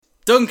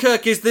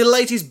Dunkirk is the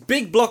latest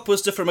big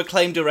blockbuster from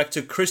acclaimed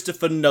director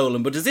Christopher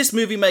Nolan, but does this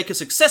movie make a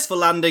successful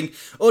landing,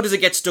 or does it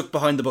get stuck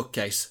behind the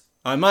bookcase?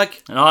 I'm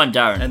Mike. And I'm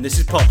Darren. And this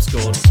is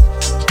Popscorn.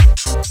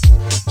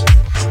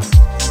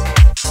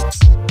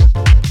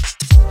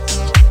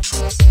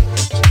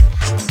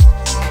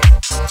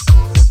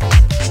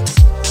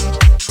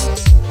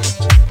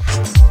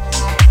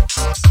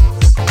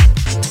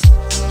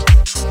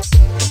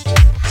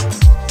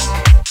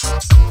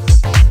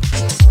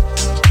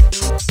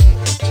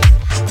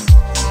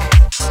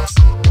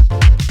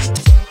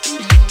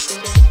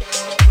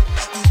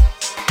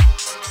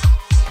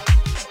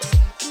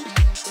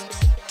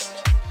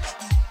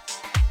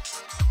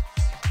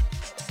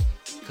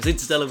 Because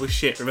Interstellar was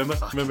shit, remember?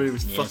 Remember it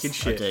was fucking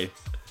shit. I do.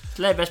 It's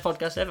the best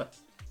podcast ever.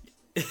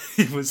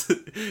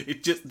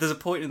 There's a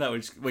point in that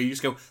where you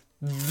just go,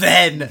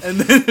 then! And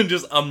then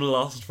just, I'm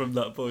lost from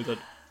that point.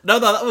 No,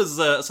 that was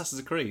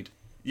Assassin's Creed.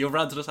 Your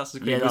rant on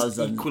Assassin's Creed was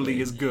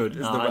equally as good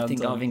as the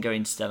rant I think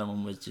Interstellar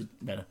one was just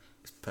better.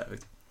 It's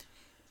perfect.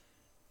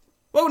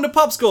 Welcome to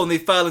Popscorn, the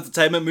Fail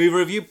Entertainment Movie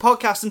Review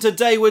podcast, and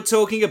today we're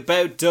talking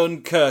about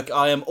Dunkirk.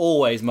 I am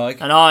always Mike.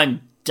 And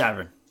I'm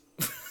Darren.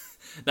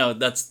 No,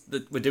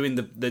 we're doing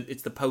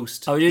it's the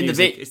post. Oh, we're doing music.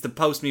 the bit. It's the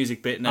post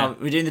music bit now. Oh,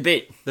 we're doing the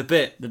bit. The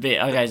bit.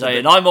 Okay, sorry.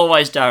 And I'm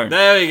always Darren.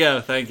 There we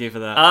go. Thank you for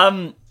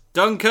that.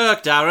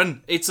 Dunkirk,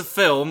 Darren. It's a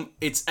film.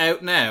 It's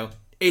out now.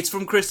 It's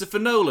from Christopher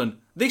Nolan.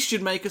 This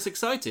should make us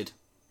excited.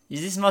 Is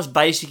this the most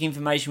basic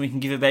information we can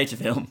give about a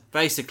film?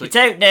 Basically. It's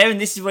out now,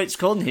 and this is what it's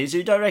called, and here's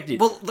who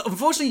directed. Well,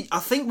 unfortunately, I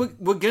think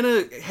we're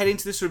going to head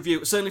into this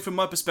review, certainly from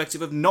my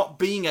perspective, of not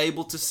being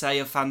able to say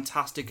a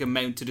fantastic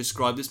amount to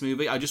describe this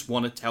movie. I just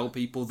want to tell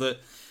people that,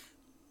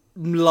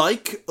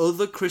 like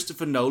other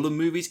Christopher Nolan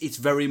movies, it's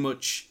very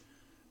much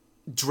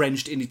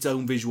drenched in its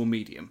own visual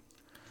medium.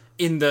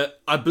 In that,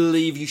 I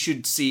believe you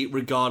should see it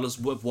regardless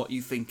of what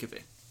you think of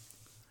it.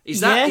 Is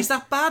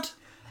that bad?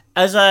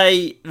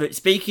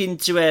 Speaking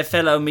to our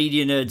fellow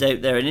media nerds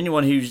out there, and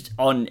anyone who's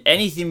on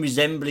anything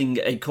resembling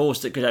a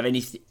course that could have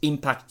any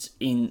impact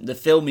in the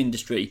film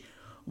industry,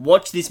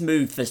 watch this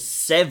movie for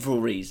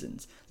several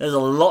reasons. There's a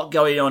lot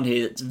going on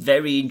here that's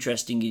very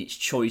interesting in its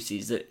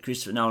choices that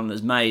Christopher Nolan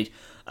has made.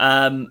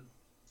 And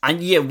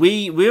yeah,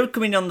 we're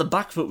coming on the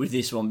back foot with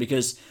this one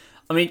because,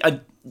 I mean,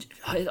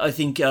 I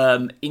think,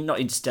 not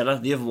Interstellar,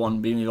 the other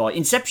one being like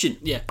Inception.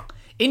 Yeah.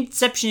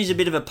 Inception is a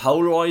bit of a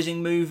polarising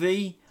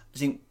movie. I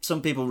think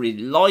some people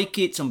really like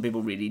it, some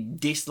people really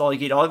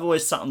dislike it. I've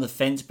always sat on the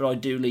fence, but I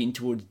do lean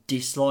towards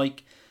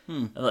dislike.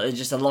 There's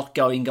just a lot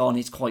going on,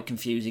 it's quite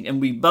confusing.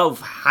 And we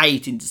both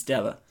hate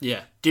Interstellar.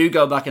 Yeah. Do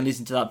go back and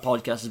listen to that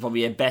podcast. It's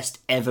probably our best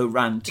ever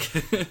rant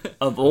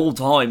of all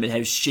time and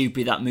how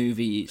stupid that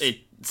movie is.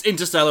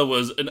 Interstellar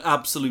was an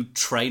absolute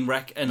train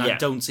wreck, and Yeah. I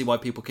don't see why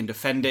people can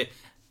defend it.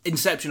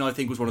 Inception, I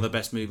think, was one of the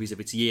best movies of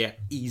its year,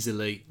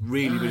 easily.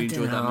 Really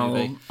enjoyed that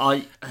movie.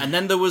 And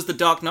then there was The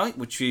Dark Knight,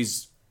 which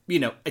is,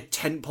 a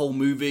tentpole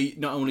movie,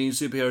 not only in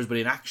superheroes, but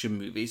in action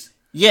movies.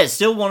 Yeah,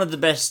 still one of the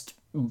best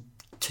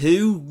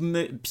two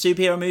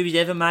superhero movies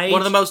ever made. One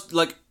of the most,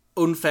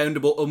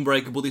 unfoundable,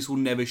 unbreakable, this will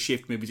never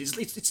shift movies.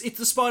 It's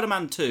the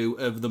Spider-Man 2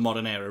 of the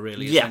modern era,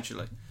 really,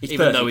 essentially.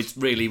 Even though it's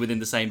really within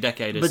the same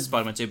decade as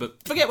Spider-Man 2, but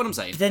forget what I'm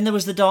saying. Then there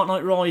was The Dark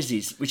Knight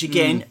Rises, which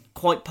again,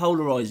 quite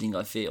polarising,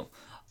 I feel.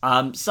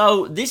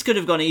 So this could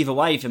have gone either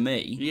way for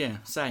me. Yeah,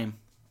 same.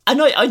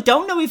 And I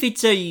don't know if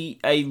it's a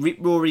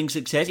rip-roaring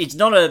success. It's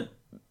not a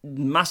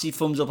massive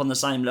thumbs up on the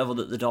same level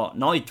that The Dark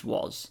Knight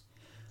was.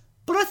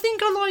 But I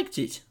think I liked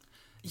it.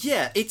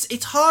 Yeah,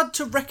 it's hard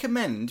to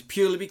recommend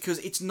purely because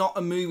it's not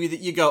a movie that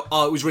you go,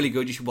 oh, it was really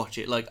good, you should watch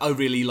it. I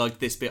really liked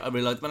this bit, I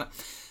really liked that.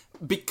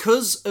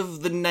 Because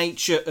of the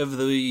nature of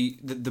the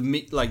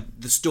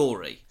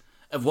story,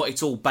 of what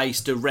it's all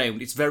based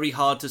around, it's very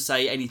hard to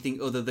say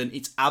anything other than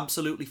it's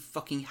absolutely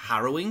fucking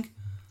harrowing.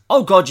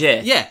 Oh god,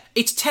 yeah. Yeah,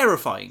 it's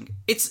terrifying.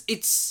 It's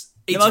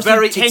the most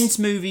very intense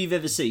movie you've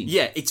ever seen.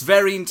 Yeah, it's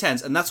very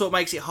intense, and that's what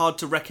makes it hard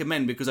to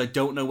recommend because I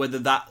don't know whether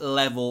that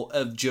level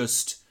of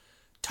just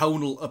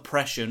tonal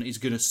oppression is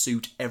going to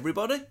suit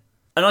everybody.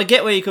 And I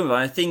get where you're coming from.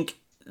 I think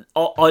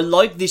I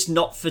like this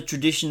not for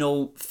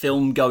traditional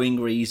film-going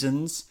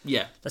reasons.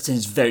 Yeah. That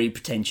sounds very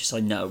pretentious,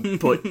 I know.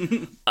 But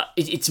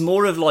it's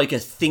more of like a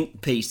think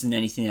piece than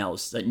anything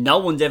else. That no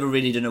one's ever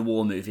really done a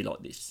war movie like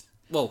this.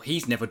 Well,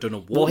 he's never done a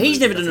war movie. Well, he's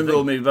never done a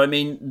war movie, but I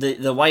mean,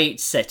 the way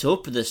it's set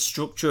up, the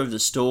structure of the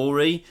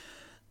story,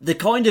 the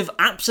kind of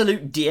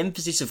absolute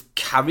de-emphasis of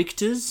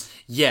characters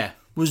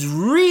was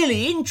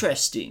really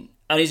interesting.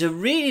 And it's a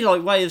really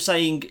way of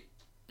saying,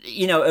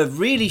 of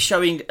really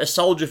showing a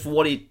soldier for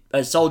what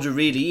a soldier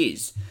really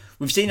is.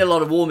 We've seen a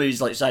lot of war movies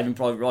like Saving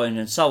Private Ryan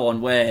and so on,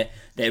 where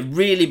they're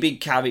really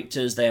big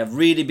characters, they have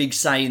really big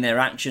say in their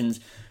actions.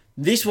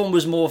 This one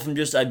was more from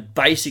just a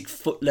basic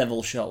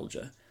foot-level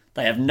soldier.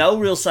 They have no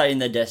real say in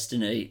their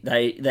destiny.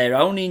 Their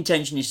only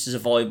intention is to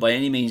survive by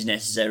any means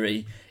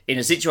necessary in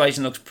a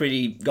situation that looks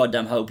pretty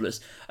goddamn hopeless.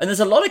 And there's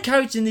a lot of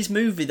characters in this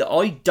movie that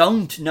I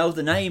don't know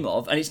the name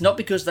of, and it's not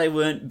because they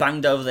weren't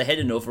banged over the head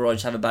enough or I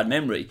just have a bad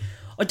memory.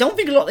 I don't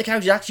think a lot of the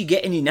characters actually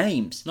get any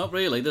names. Not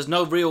really. There's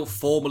no real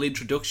formal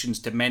introductions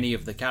to many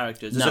of the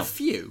characters. There's a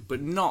few,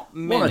 but not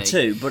many. One or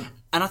two, but...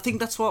 And I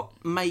think that's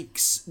what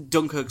makes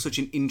Dunkirk such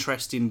an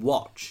interesting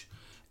watch.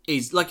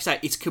 Is, like I say,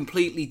 it's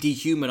completely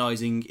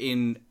dehumanising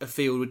in a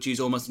field which is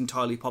almost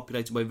entirely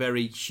populated by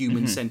very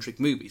human-centric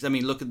movies. I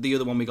mean, look at the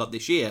other one we got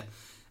this year.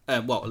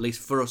 Well, at least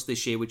for us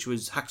this year, which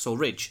was Hacksaw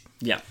Ridge.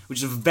 Yeah. Which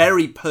is a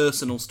very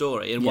personal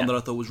story and one that I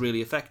thought was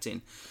really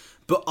affecting.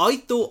 But I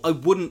thought I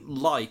wouldn't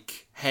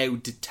like how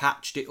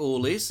detached it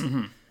all is.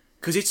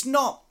 Because it's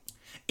not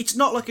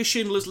like a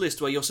Schindler's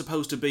List where you're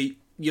supposed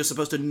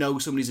to know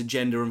somebody's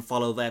agenda and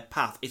follow their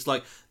path. It's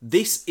like,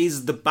 this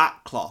is the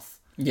backcloth.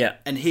 Yeah.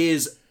 And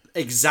here's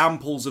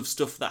examples of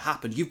stuff that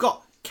happened. You've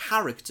got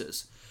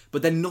characters,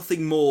 but they're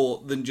nothing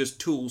more than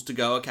just tools to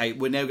go, okay,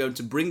 we're now going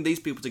to bring these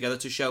people together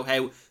to show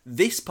how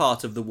this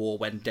part of the war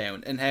went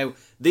down and how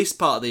this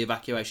part of the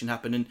evacuation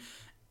happened. And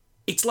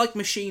it's like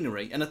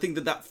machinery. And I think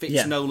that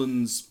fits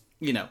Nolan's,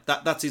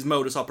 that's his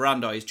modus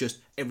operandi, is just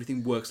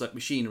everything works like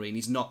machinery and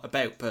he's not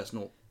about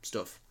personal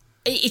stuff.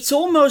 It's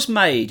almost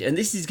made, and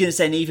this is going to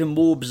say an even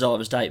more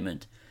bizarre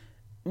statement,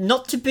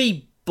 not to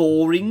be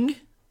boring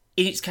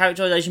in its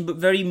characterisation, but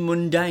very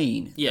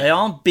mundane. Yeah. They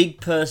aren't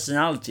big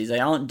personalities. They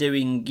aren't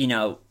doing,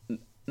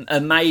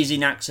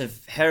 amazing acts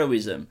of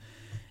heroism.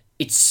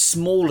 It's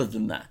smaller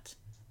than that.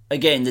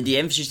 Again, the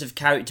de-emphasis of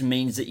character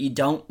means that you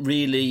don't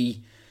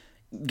really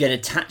get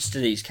attached to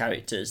these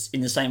characters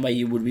in the same way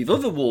you would with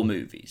other war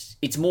movies.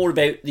 It's more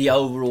about the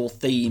overall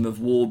theme of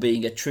war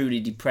being a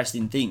truly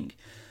depressing thing.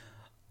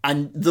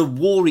 And the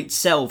war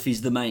itself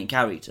is the main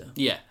character.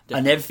 Yeah. Definitely.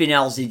 And everything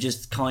else is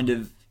just kind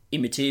of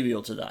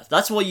immaterial to that.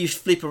 That's why you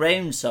flip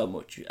around so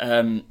much.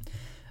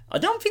 I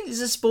don't think there's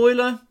a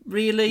spoiler,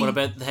 really. What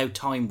about how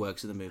time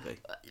works in the movie?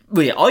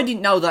 Well, yeah, I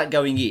didn't know that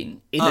going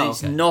in.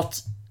 It's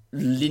not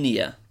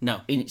linear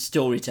in its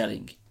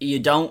storytelling. You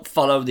don't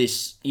follow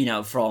this,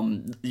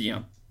 from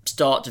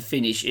start to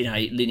finish in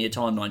a linear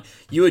timeline.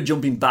 You are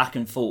jumping back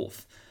and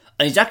forth.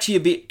 And it's actually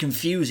a bit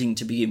confusing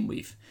to begin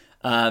with.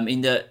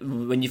 In that,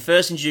 when you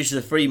first introduce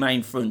the three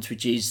main fronts,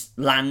 which is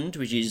land,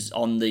 which is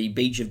on the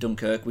beach of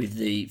Dunkirk with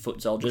the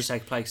foot soldiers. Which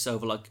take place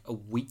over like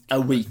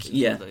a week.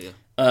 Yeah.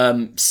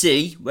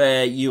 Sea,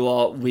 where you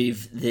are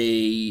with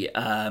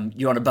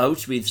you're on a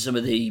boat with some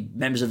of the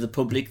members of the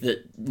public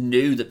that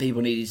knew that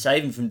people needed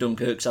saving from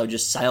Dunkirk, so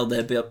just sailed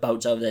their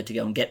boats over there to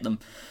go and get them.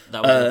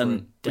 That was over a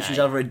day. Which was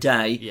over a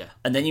day. Yeah.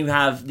 And then you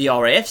have the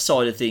RAF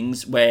side of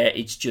things, where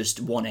it's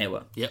just 1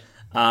 hour. Yep.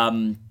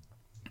 And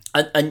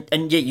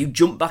you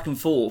jump back and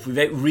forth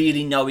without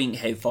really knowing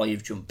how far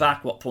you've jumped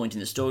back, what point in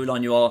the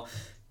storyline you are.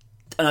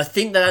 And I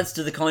think that adds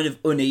to the kind of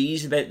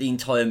unease about the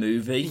entire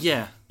movie.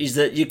 Yeah. Is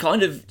that you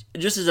kind of,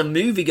 just as a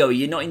moviegoer,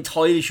 you're not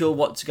entirely sure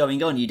what's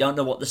going on. You don't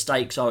know what the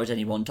stakes are at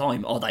any one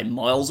time. Are they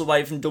miles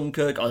away from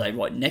Dunkirk? Are they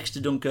right next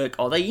to Dunkirk?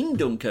 Are they in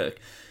Dunkirk?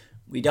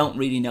 We don't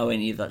really know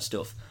any of that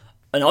stuff.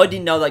 And I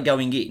didn't know that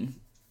going in.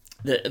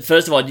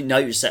 First of all, I didn't know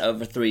it was set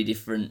over 3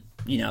 different,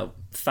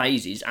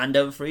 phases and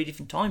over 3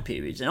 different time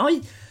periods.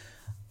 And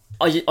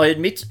I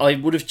admit I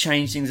would have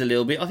changed things a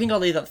little bit. I think I'll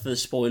leave that for the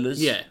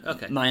spoilers. Yeah,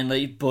 okay.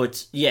 Mainly.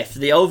 But yeah, for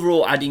the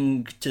overall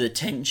adding to the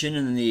tension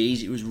and the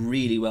ease, it was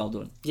really well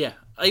done. Yeah,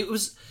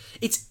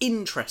 it's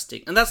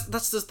interesting. And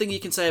that's the thing you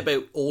can say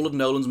about all of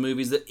Nolan's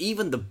movies, that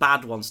even the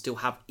bad ones still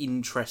have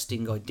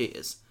interesting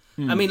ideas.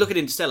 I mean, look at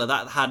Interstellar.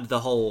 That had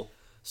the whole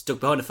stuck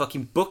behind a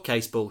fucking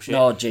bookcase bullshit.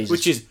 Oh, Jesus.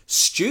 Which is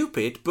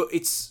stupid, but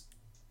it's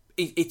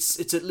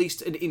at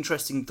least an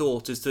interesting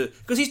thought as to...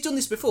 Because he's done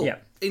this before. Yeah.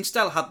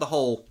 Interstellar had the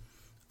whole...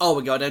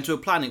 we go down to a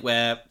planet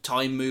where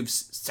time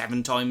moves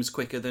 7 times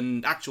quicker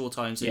than actual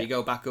time, so you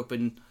go back up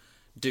and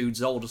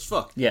dude's old as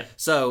fuck. Yeah.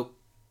 So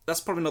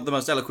that's probably not the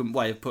most eloquent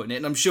way of putting it,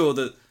 and I'm sure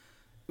that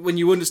when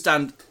you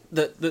understand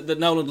that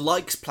Nolan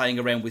likes playing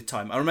around with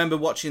time. I remember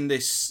watching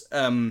this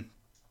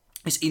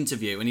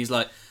interview, and he's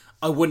like,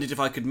 I wondered if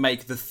I could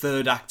make the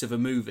third act of a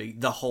movie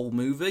the whole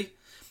movie.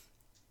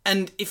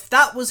 And if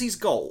that was his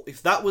goal,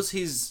 if that was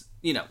his,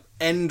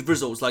 end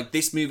results, like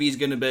this movie is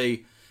going to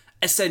be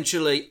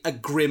essentially a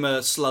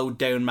grimmer, slowed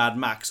down Mad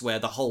Max where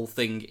the whole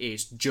thing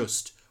is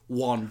just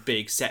one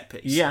big set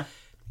piece. Yeah.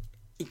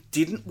 It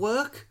didn't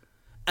work.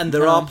 And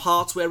there are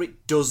parts where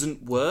it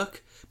doesn't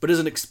work. But as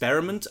an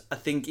experiment, I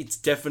think it's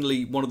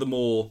definitely one of the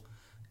more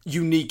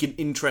unique and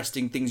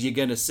interesting things you're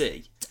going to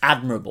see. It's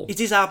admirable. It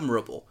is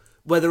admirable.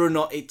 Whether or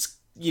not it's,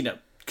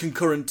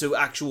 concurrent to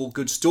actual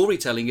good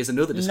storytelling is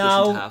another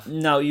discussion to have.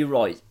 No, you're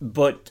right.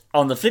 But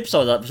on the flip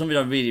side of that, something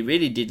I really,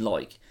 really did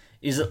like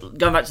is that,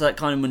 going back to that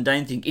kind of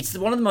mundane thing, it's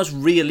one of the most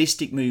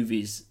realistic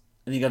movies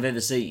I think I've ever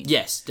seen.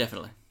 Yes,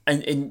 definitely.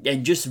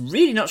 And just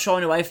really not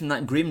shying away from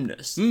that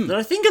grimness. That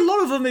I think a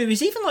lot of other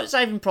movies, even like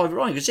Saving Private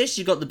Ryan, because yes,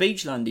 you've got the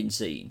beach landing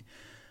scene,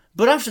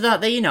 but after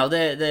that,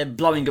 they're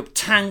blowing up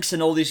tanks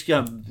and all this,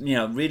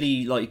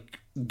 really like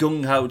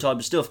gung ho type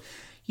of stuff.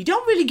 You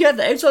don't really get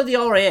that outside the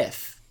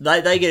RAF.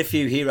 They get a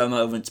few hero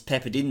moments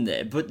peppered in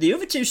there, but the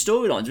other 2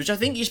 storylines, which I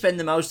think you spend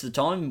the most of the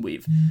time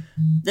with,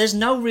 there's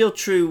no real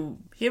true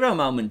hero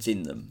moments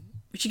in them.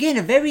 which again,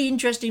 a very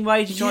interesting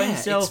way to try and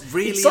sell.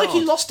 It's like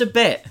he lost a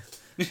bet.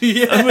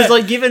 And was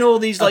like given all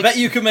these like. I bet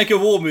you can make a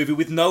war movie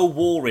with no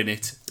war in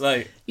it.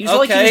 Like he was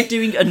like he was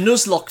doing a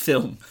Nuzlocke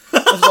film.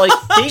 I was like,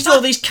 these are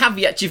all these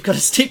caveats you've got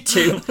to stick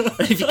to,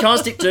 and if you can't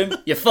stick to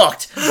them, you're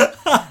fucked.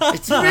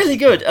 It's really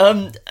good.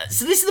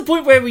 So this is the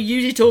point where we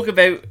usually talk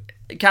about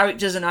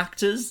characters and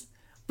actors.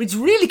 It's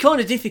really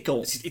kind of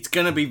difficult. It's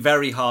going to be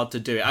very hard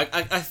to do it.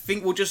 I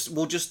think we'll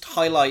just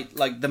highlight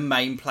like the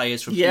main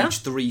players from each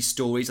 3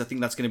 stories. I think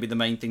that's going to be the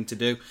main thing to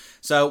do.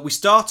 So we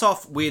start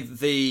off with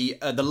the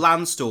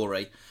Lan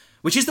story,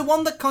 which is the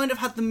one that kind of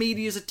had the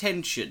media's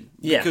attention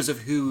because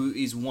of who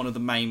is one of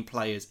the main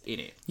players in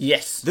it.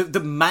 Yes.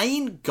 The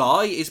main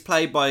guy is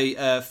played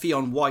by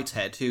Fionn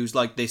Whitehead, who's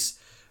like this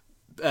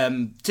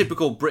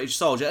typical British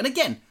soldier. And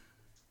again,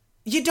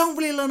 you don't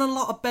really learn a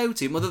lot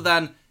about him other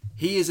than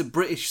he is a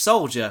British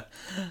soldier.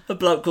 A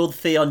bloke called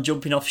Theon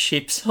jumping off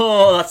ships.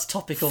 Oh, that's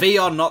topical.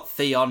 Theon, not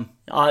Theon.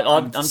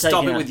 I'm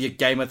Stop taking it with your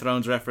Game of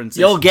Thrones references.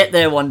 You'll get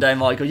there one day,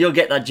 Michael. You'll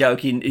get that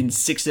joke in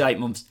 6 to 8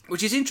 months.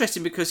 Which is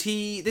interesting because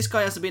this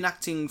guy hasn't been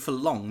acting for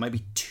long,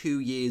 maybe 2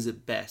 years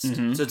at best.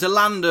 Mm-hmm. So to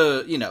land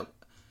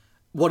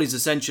what is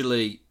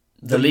essentially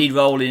the lead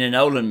role in a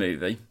Nolan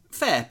movie.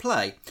 Fair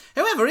play.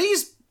 However,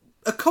 he's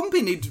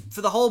accompanied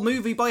for the whole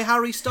movie by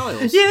Harry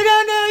Styles. You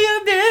don't know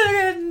you're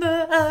beautiful.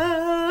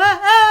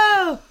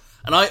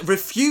 And I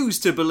refuse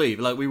to believe,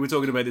 like we were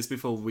talking about this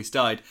before we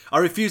started, I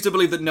refuse to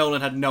believe that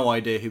Nolan had no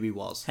idea who he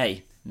was.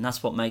 Hey, and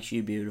that's what makes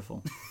you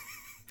beautiful.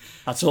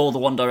 That's all the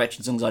One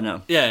Direction songs I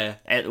know. Yeah.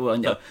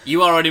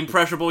 You are an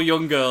impressionable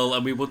young girl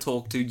and we will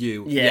talk to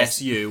you. Yes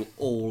you.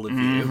 All of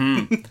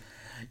you.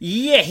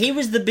 Yeah, he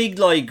was the big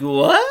like,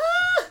 what?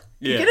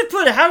 Yeah. You're going to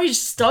put Harry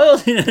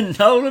Styles in a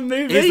Nolan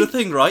movie? Here's the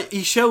thing, right?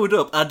 He showed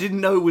up. I didn't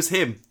know it was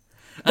him.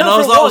 And I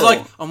was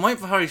like, I'm waiting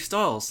for Harry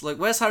Styles. Like,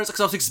 where's Harry Styles? Because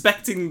I was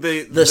expecting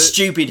the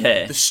stupid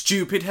hair. The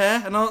stupid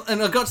hair. And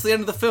I got to the end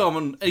of the film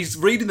and he's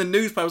reading the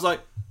newspaper. I was like,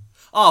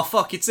 oh,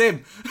 fuck, it's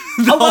him.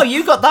 No,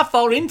 you got that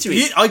far into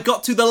it. I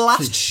got to the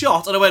last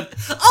shot and I went,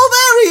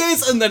 oh, there he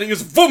is. And then it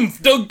was, boom,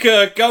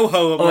 Dunkirk, go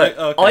home. I'm like,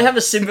 okay. I have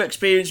a similar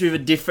experience with a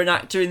different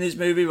actor in this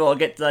movie, but I'll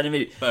get to that in a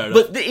minute.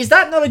 But is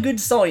that not a good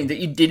sign that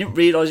you didn't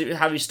realise it was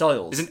Harry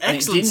Styles? It's an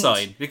excellent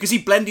sign because he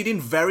blended in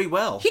very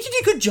well. He did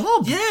a good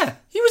job. Yeah.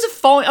 He was a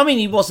fine... I mean,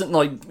 he wasn't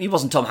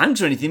Tom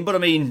Hanks or anything, but I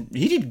mean,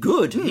 he did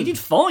good. He did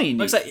fine.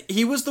 Like I say,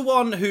 he was the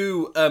one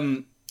who...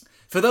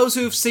 for those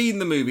who have seen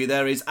the movie,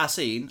 there is a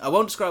scene. I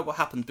won't describe what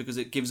happens because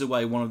it gives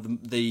away one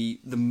of the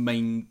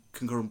main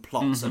concurrent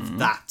plots of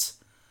that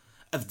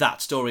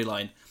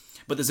storyline.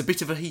 But there's a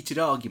bit of a heated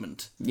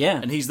argument. Yeah.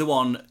 And he's the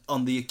one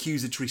on the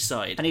accusatory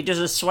side. And he does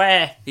a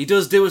swear. He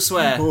does do a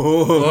swear.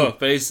 Oh,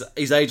 but his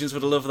agents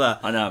would have loved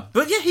that. I know.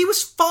 But yeah, he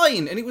was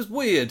fine, and it was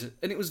weird,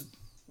 and it was...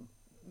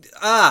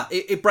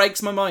 it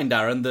breaks my mind,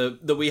 Aaron,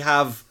 that we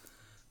have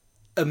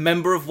a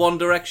member of One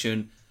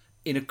Direction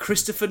in a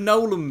Christopher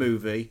Nolan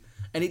movie...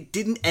 And it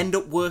didn't end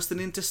up worse than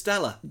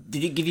Interstellar.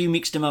 Did it give you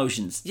mixed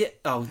emotions? Yeah.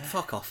 Oh,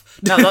 fuck off.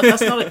 No,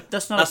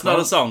 that's not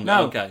a song.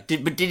 No. Okay.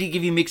 But did it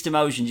give you mixed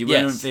emotions? You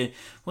yes. Weren't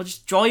well,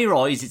 just dry your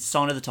eyes. It's a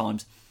sign of the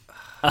times.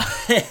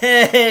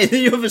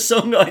 The other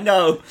song I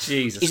know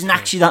Jesus isn't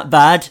actually that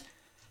bad.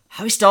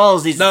 Harry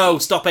Styles is... No,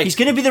 stop it. He's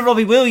going to be the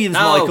Robbie Williams,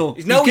 Michael.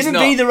 He's going to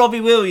be the Robbie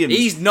Williams.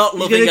 He's not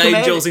Loving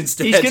Angels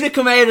instead. He's going to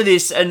come out of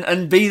this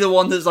and be the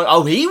one that's like,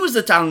 oh, he was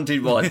the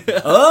talented one.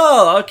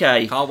 Oh,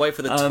 okay. Can't wait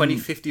for the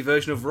 2050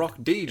 version of Rock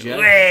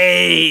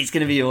DJ. It's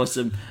going to be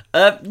awesome.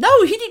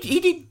 No, he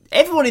did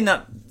everyone in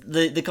that...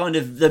 The kind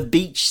of the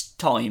beach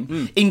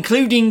time,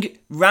 including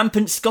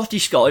rampant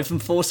Scottish guy from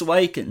Force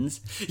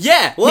Awakens.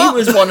 Yeah, what? He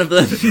was one of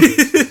them.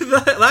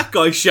 that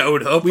guy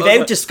showed up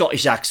without a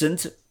Scottish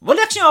accent. Well,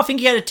 actually, I think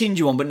he had a tinge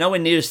of one, but nowhere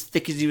near as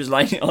thick as he was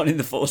laying it on in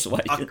the Force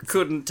Awakens. I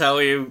couldn't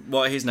tell you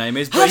what his name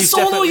is. But Han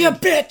Solo, you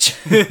bitch!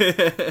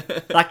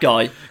 That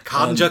guy,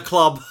 Kanja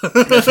Club.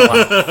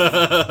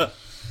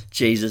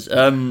 Jesus.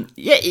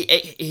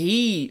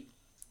 He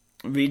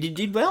really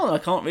did well, and I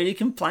can't really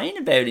complain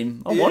about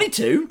him. I wanted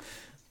to.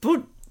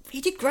 But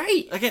he did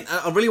great. Again,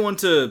 I really want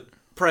to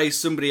praise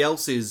somebody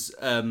else's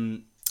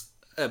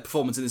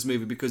performance in this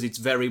movie because it's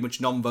very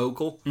much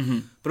non-vocal.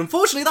 Mm-hmm. But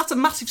unfortunately, that's a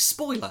massive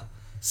spoiler.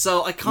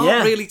 So I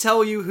can't really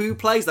tell you who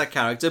plays that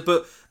character.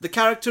 But the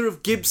character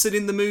of Gibson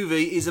in the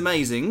movie is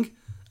amazing.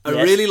 I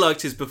really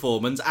liked his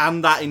performance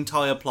and that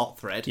entire plot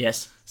thread.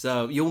 Yes.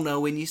 So you'll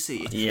know when you see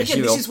it. Yes,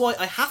 Again, this is why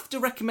I have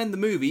to recommend the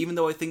movie, even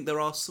though I think there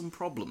are some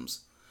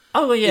problems.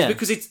 Oh, well, yeah. It's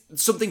because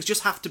some things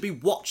just have to be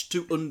watched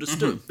to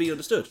be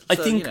understood. I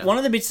think one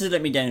of the bits that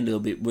let me down a little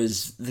bit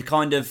was the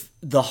kind of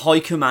the high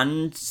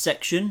command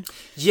section.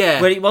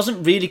 Yeah. Where it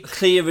wasn't really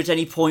clear at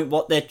any point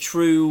what their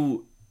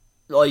true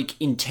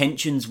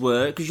intentions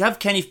were. Because you have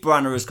Kenneth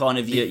Branagh as kind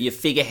of your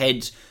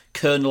figurehead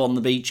colonel on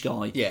the beach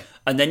guy. Yeah.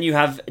 And then you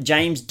have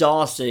James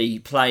Darcy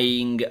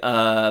playing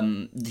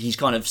his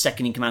kind of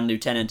second in command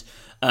lieutenant.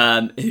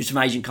 Who's from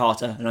Agent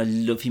Carter, and I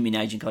love him in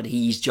Agent Carter.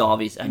 He's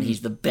Jarvis, and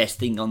he's the best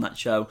thing on that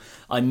show.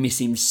 I miss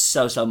him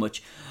so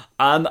much.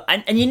 And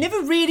you're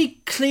never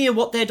really clear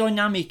what their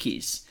dynamic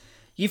is.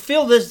 you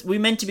feel we're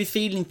meant to be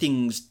feeling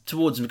things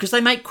towards them because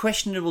they make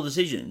questionable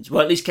decisions.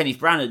 Well, at least Kenneth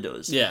Branagh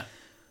does. Yeah.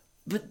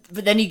 But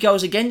then he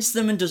goes against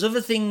them and does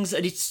other things,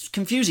 and it's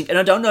confusing. And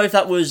I don't know if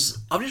that was...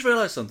 I've just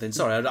realised something.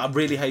 Sorry, I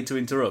really hate to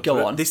interrupt.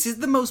 Go on. This is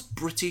the most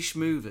British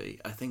movie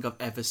I think I've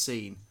ever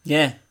seen.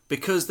 Yeah.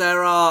 Because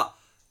there are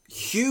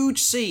huge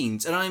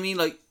scenes, and I mean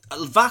like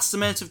a vast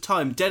amount of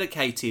time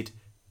dedicated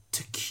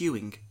to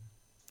queuing.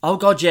 Oh,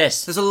 God,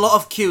 yes. There's a lot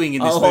of queuing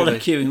in this movie. A lot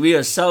of queuing. We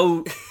are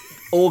so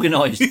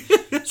organised.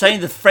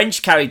 Saying the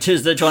French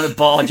characters they're trying to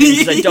barge in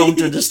because they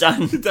don't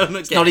understand.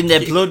 It's not in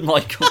their blood,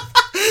 Michael.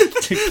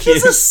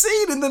 There's a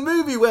scene in the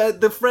movie where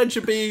the French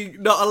are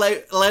being not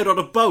allowed on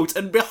a boat,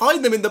 and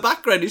behind them in the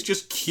background is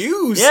just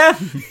queues. Yeah.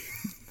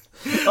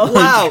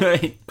 Wow.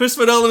 Great.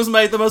 Christopher Nolan has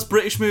made the most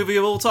British movie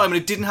of all time, and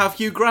it didn't have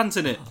Hugh Grant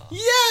in it. Yeah!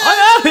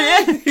 I know,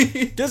 yeah.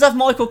 It does have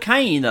Michael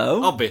Caine,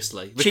 though.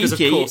 Obviously. Because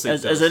Cheeky, of course it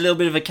does. as a little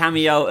bit of a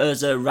cameo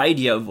as a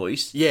radio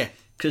voice. Yeah.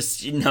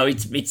 Because,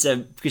 it's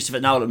a Christopher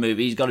Nolan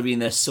movie. He's got to be in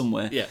there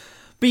somewhere. Yeah.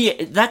 But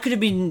yeah, that could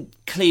have been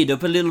cleared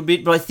up a little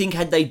bit, but I think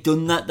had they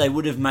done that, they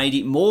would have made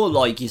it more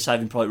like your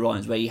Saving Private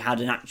Ryan's, where you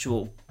had an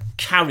actual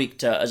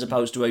character as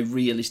opposed to a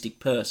realistic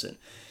person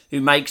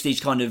who makes these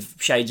kind of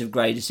shades of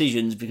grey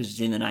decisions because it's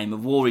in the name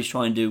of war. He's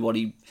trying to do what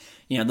he,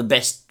 the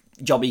best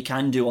job he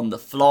can do on the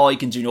fly,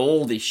 considering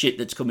all this shit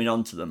that's coming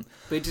onto them.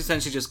 But it's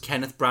essentially just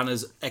Kenneth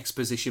Branagh's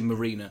exposition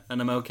marina,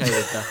 and I'm okay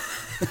with that.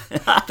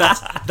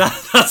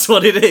 That's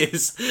what it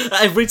is.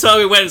 Every time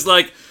we went, it's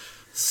like,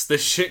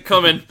 there's shit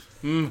coming.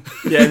 Yeah,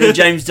 and then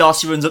James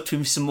Darcy runs up to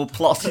him with some more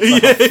plot.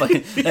 It's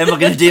like, how am I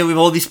going to deal with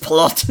all this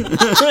plot?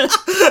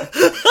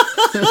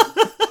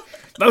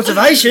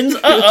 Motivations?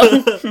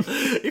 Uh-oh.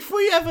 If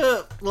we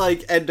ever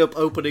end up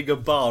opening a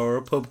bar or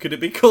a pub, can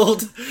it be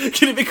called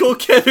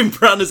Kevin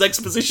Branagh's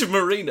Exposition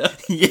Marina?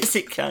 Yes,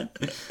 it can.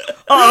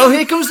 Oh,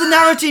 here comes the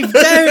narrative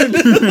down.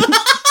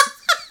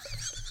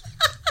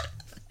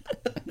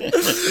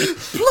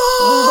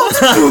 Plot!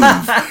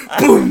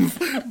 Boom!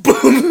 Boom!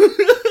 Boom!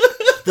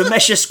 The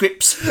Mesher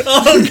scripts.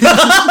 Oh, God.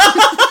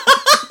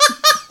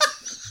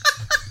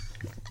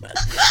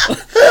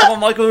 Come on,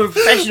 Michael, we're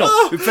professional.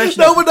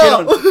 No, we're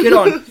not. Get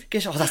on.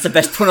 Oh, that's the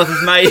best pun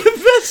I've made.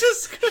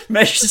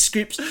 Mesher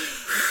scripts.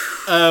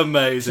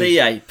 Amazing.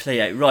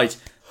 Plie. Right.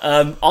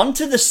 On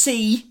to the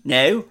sea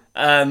now,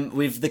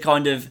 with the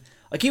kind of...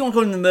 I keep on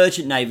calling them the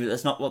Merchant Navy, but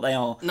that's not what they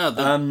are. No,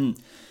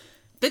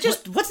 they're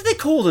just... What did they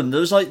call them?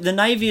 There was the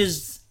Navy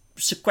is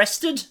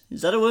sequestered?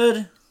 Is that a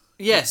word?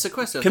 Yeah,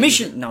 sequestered.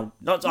 Commission? No,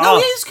 not...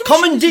 yes,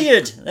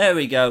 commandeered! There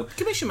we go.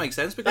 Commission makes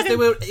sense, because they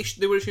were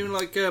issuing,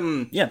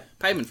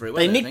 payment for it,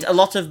 They nicked a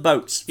lot of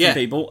boats from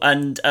people,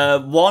 and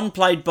one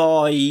played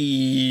by...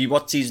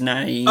 What's his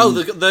name? Oh,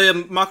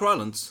 the Mark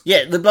Rylance.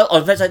 Yeah, the bloke... I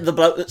was about to say the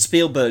bloke that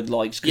Spielberg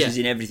likes, because he's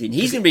in everything.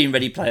 He's going to be in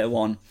Ready Player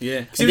One.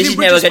 Yeah. And this is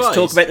now I get to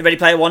talk about the Ready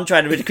Player One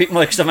trailer really quick,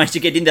 because I managed to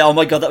get in there. Oh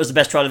my God, that was the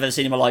best trailer I've ever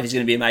seen in my life. It's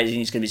going to be amazing.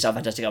 It's going to be so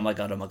fantastic. Oh my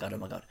God.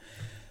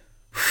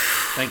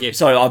 Thank you.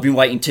 Sorry, I've been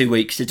waiting 2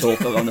 weeks to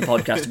talk on the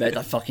podcast about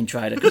that fucking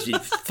trailer because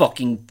it's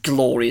fucking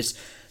glorious.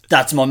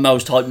 That's my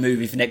most hyped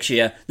movie for next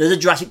year. There's a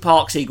Jurassic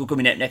Park sequel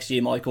coming out next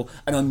year, Michael,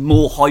 and I'm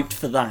more hyped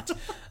for that.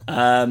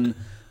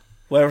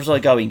 Where was I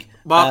going?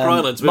 Mark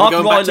Rylance. We were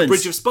going back to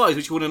Bridge of Spies,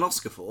 which he won an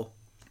Oscar for.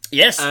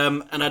 Yes.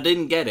 And I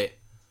didn't get it.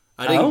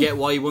 I didn't get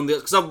why he won the...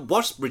 Because I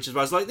watched Bridge of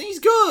Spies, he's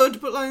good,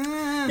 but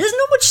There's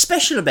not much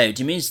special about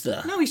him, is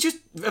there? No, he's just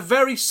a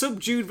very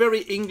subdued,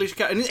 very English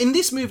character. In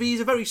this movie,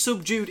 he's a very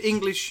subdued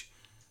English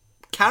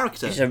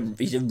character.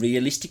 He's a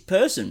realistic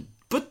person.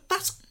 But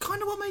that's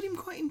kind of what made him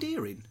quite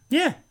endearing.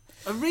 Yeah.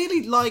 I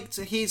really liked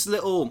his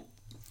little...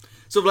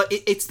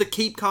 it's the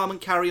keep calm and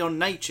carry on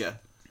nature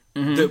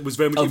that was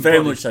very much embodied.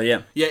 Very much so,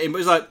 yeah. Yeah, it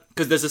was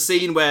because there's a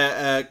scene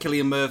where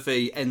Cillian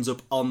Murphy ends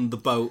up on the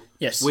boat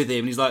with him,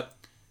 and he's like,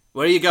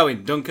 where are you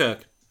going?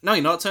 Dunkirk. No,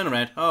 you're not. Turn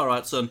around. Oh, all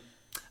right, son.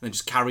 And then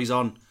just carries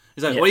on.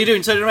 He's like, what are you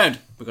doing turning around?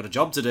 We've got a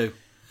job to do.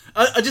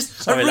 I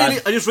just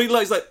really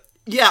like,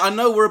 I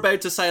know we're about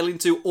to sail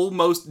into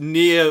almost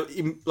near,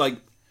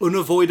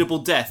 unavoidable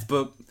death,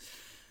 but,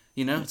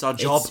 it's our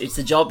job. It's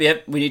the job,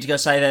 yep. We need to go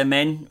save our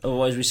men,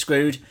 otherwise we're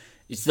screwed.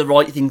 It's the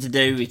right thing to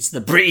do. It's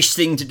the British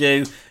thing to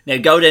do. Now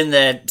go down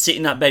there, sit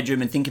in that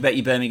bedroom and think about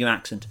your Birmingham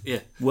accent. Yeah.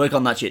 Work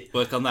on that shit.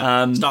 Start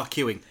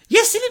queuing.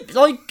 Yes,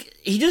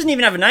 he doesn't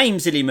even have a name,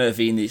 Cillian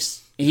Murphy, in this.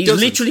 He's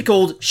literally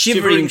called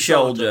Shivering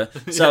Shoulder.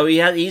 So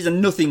he's a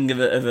nothing of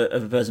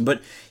a person,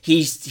 but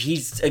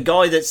he's a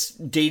guy that's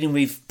dealing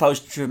with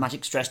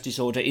post-traumatic stress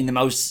disorder in the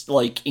most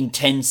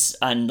intense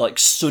and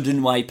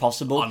sudden way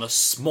possible on a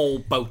small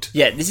boat.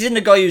 Yeah, this isn't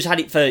a guy who's had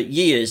it for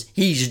years.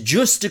 He's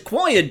just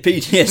acquired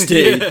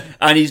PTSD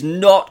and he's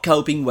not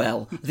coping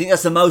well. I think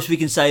that's the most we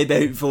can say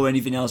about it before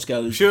anything else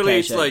goes. Surely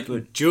it's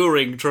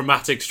during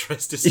traumatic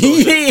stress disorder.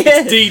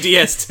 It's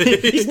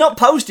DDST. He's not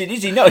posted,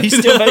 is he? No, he's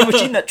still very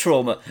much in that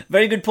trauma.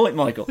 Very good point,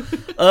 Michael.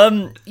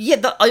 I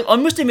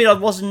must admit I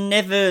was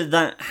never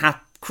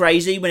that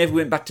crazy whenever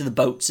we went back to the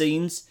boat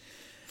scenes.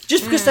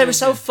 Just because they were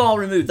so far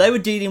removed, they were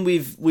dealing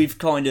with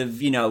kind of,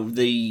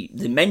 the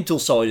mental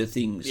side of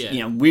things,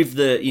 with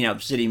the,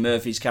 Cillian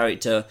Murphy's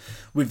character,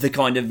 with the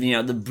kind of,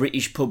 the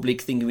British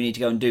public thinking we need to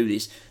go and do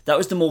this. That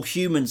was the more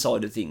human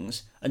side of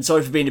things. And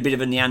sorry for being a bit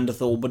of a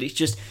Neanderthal, but it's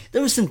just,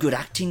 there was some good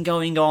acting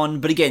going on.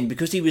 But again,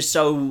 because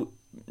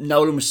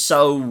Nolan was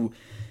so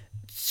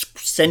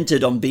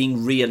centred on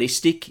being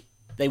realistic,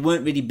 they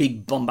weren't really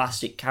big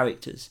bombastic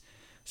characters.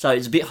 So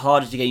it's a bit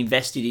harder to get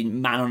invested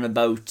in man on a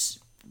boat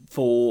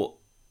for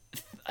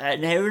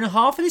an hour and a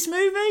half of this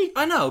movie.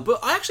 I know, but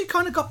I actually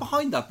kind of got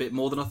behind that bit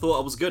more than I thought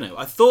I was going to.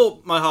 I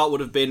thought my heart would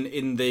have been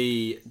in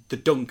the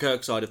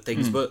Dunkirk side of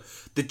things, but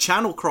the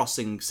channel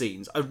crossing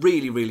scenes I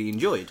really, really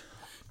enjoyed.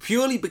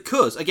 Purely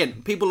because,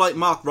 again, people like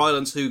Mark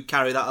Rylance who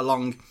carry that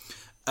along.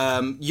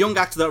 Young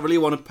actor that I really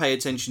want to pay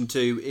attention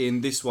to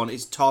in this one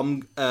is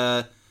Tom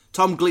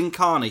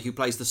Glynn-Carney, who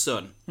plays the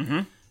son.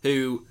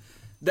 Who,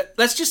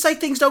 let's just say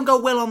things don't go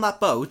well on that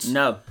boat.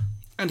 No.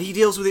 And he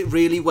deals with it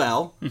really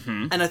well.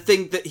 And I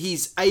think that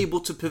he's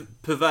able to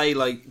purvey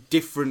like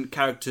different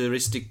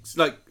characteristics,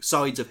 like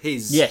sides of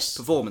his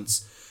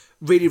performance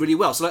really, really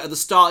well. So like at the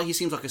start, he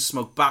seems like a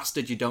smug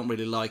bastard. You don't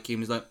really like him.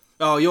 He's like,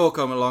 oh, you're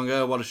coming along.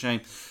 Oh, what a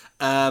shame.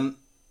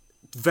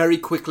 Very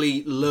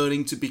quickly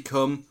learning to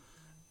become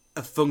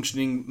a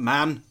functioning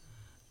man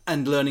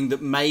and learning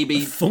that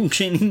maybe... A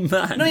functioning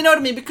man? No, you know what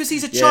I mean? Because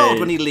he's a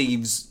child when he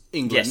leaves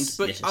England.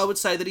 But I would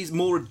say that he's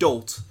more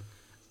adult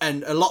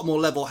and a lot more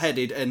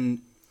level-headed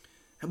and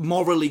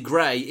morally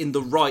grey in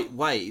the right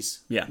ways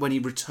when he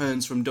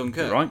returns from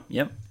Dunkirk. Right,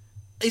 yep.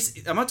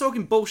 Am I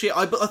talking bullshit?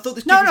 I thought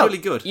this was really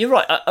good. You're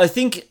right. I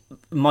think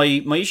my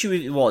issue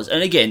with it was,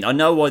 and again, I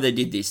know why they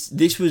did this.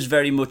 This was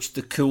very much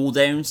the cool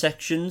down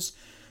sections.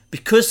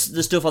 Because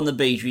the stuff on the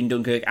beach in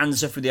Dunkirk and the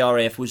stuff with the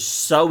RAF was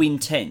so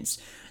intense,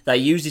 they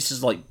used this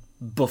as like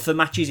buffer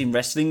matches in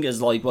wrestling,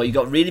 as like, well, you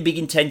got really big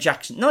intense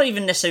action, not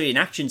even necessarily an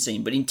action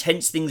scene, but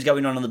intense things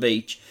going on the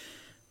beach,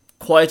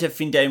 quiet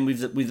everything down with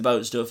the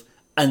boat stuff,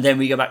 and then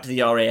we go back to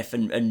the RAF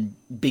and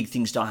big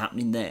things start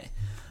happening there.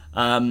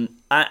 And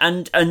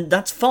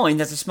that's fine,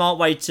 that's a smart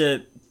way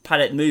to pad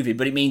out the movie,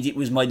 but it means it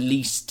was my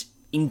least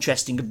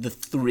interesting of the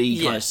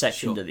three kind of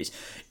sections of this.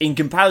 In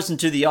comparison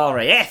to the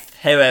RAF,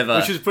 however...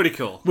 Which was pretty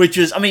cool. Which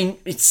was, I mean,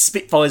 it's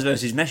Spitfires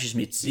versus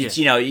Messerschmitts. It's,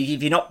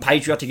 if you're not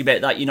patriotic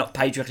about that, you're not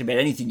patriotic about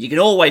anything. You can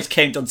always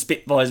count on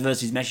Spitfires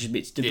versus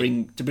Messerschmitts to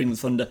bring the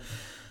thunder.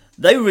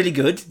 They were really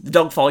good. The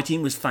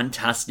dogfighting was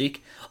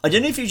fantastic. I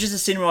don't know if it was just the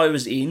cinema I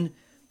was in,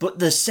 but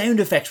the sound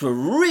effects were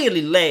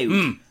really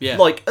loud.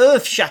 Like,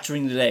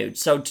 earth-shatteringly loud.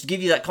 So to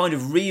give you that kind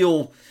of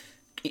real...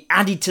 It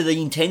added to the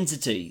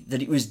intensity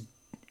that it was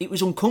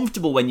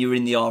uncomfortable when you were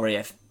in the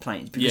RAF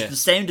planes because the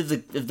sound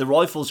of the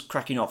rifles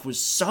cracking off was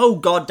so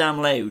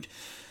goddamn loud.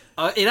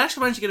 It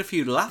actually managed to get a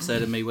few laughs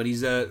out of me when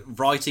he's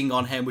writing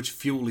on how much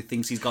fuel he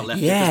thinks he's got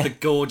left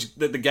because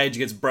the gauge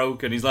gets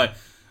broken. He's like,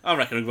 I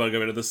reckon I'm going to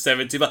go another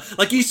 70. But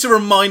like, he used to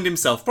remind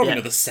himself, probably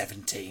another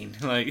 17.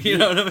 Like, you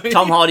know what I mean?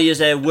 Tom Hardy is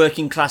a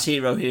working class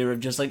hero here of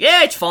just like,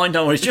 yeah, it's fine,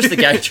 don't worry, it's just the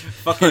gauge.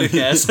 Fucking who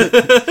cares?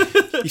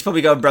 He's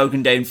probably got a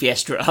broken down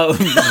Fiesta at home.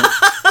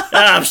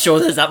 I'm sure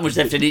there's that much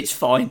left in it, it's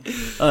fine.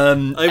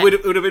 It would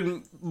have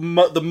been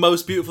the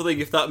most beautiful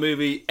thing if that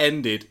movie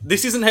ended.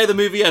 This isn't how the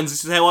movie ends,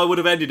 this is how I would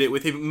have ended it,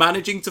 with him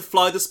managing to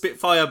fly the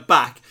Spitfire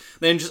back,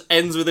 then just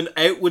ends with an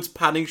outwards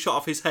panning shot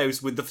of his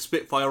house with the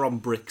Spitfire on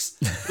bricks.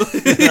 So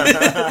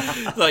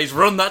he's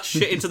run that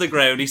shit into the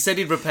ground, he said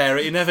he'd repair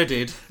it, he never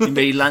did.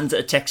 He lands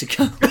at a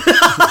Texaco.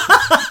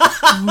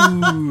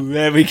 Ooh,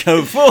 there we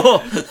go. 4.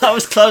 That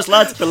was close,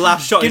 lads. The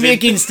last shot. Give me a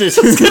Ginsters.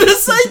 I was going to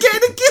say,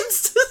 getting a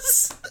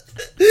Ginsters.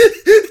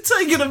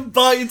 Taking a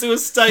bite into a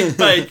steak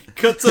bake,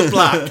 cut to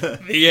black.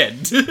 The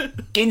end.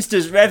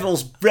 Ginsters,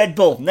 Revels, Red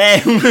Bull. Now.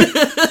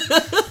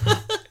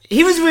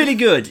 He was really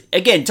good.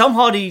 Again, Tom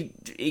Hardy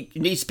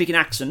needs to speak an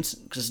accent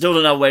because I still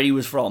don't know where he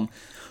was from.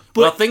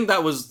 But I think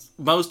that was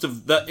most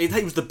of the. I think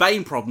it was the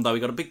Bane problem though. He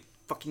got a big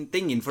fucking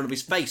thing in front of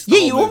his face.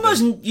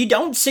 You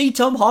don't see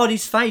Tom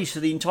Hardy's face for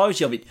the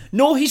entirety of it,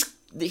 nor his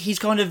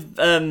kind of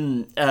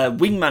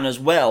wingman as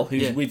well,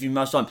 who's with him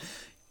most of the time.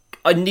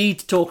 I need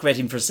to talk about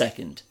him for a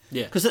second.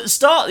 Yeah. Because at the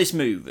start of this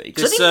movie...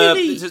 This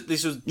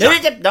was... No,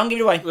 don't give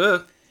it away.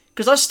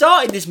 Because I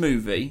started this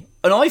movie,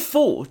 and I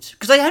thought...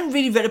 Because I hadn't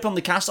really read up on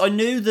the cast, I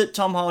knew that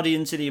Tom Hardy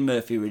and Cillian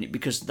Murphy were in it,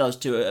 because those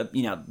two are,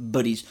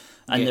 buddies,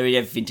 and they're in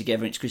everything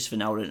together, and it's Christopher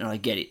Nolan, and I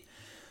get it.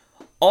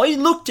 I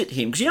looked at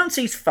him, because you don't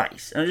see his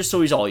face, and I just saw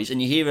his eyes,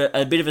 and you hear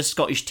a bit of a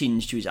Scottish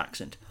tinge to his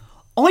accent.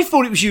 I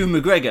thought it was Ewan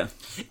McGregor.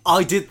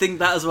 I did think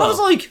that as well. I was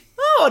like...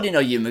 I didn't know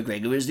Ewan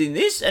McGregor was doing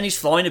this, and he's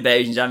flying about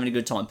and he's having a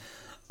good time.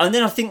 And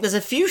then I think there's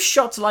a few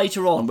shots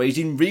later on where he's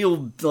in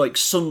real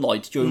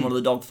sunlight during one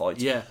of the dogfights.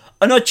 Yeah.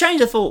 And I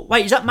changed, I thought,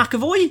 wait, is that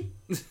McAvoy?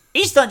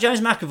 Is that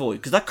James McAvoy?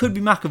 Because that could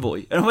be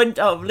McAvoy. And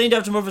I leaned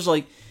over to my brother, was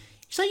like,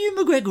 is that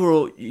Ewan McGregor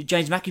or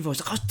James McAvoy? I was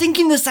like, I was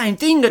thinking the same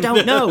thing, I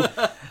don't know.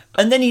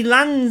 And then he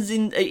lands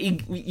in...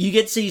 you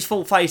get to see his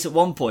full face at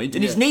one point,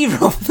 and it's neither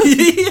of them.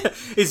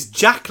 It's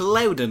Jack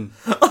Lowden.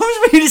 I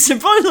was really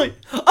surprised, like,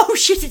 oh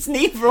shit, it's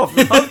neither of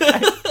them.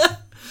 Okay.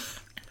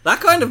 That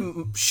kind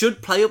of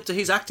should play up to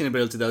his acting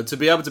ability, though, to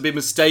be able to be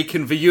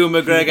mistaken for Ewan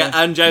McGregor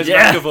and James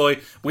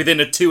McAvoy within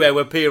a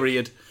 2-hour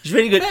period. It's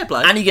really good, Fair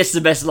play. and he gets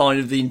the best line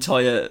of the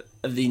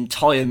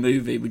entire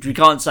movie, which we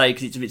can't say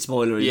because it's a bit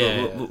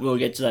spoilery. But we'll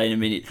get to that in a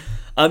minute.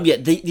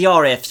 The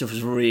RAF stuff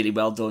was really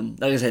well done.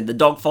 Like I said, the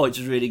dogfights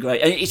was really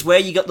great, and it's where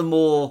you got the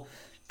more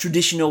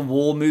traditional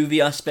war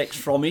movie aspects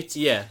from it.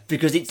 Yeah,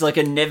 because it's like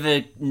a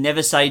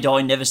never say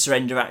die, never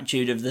surrender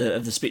attitude of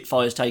the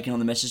Spitfires taking on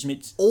the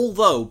Messerschmitts.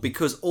 Although,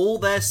 because all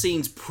their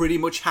scenes pretty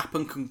much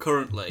happen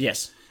concurrently.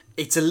 Yes,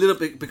 it's a little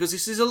bit because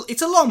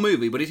it's a long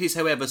movie, but it is,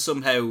 however,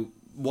 somehow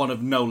one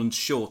of Nolan's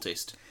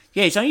shortest.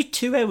 Yeah, it's only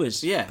 2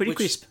 hours. Yeah, pretty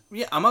crisp.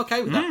 Yeah, I'm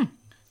okay with that.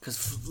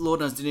 Because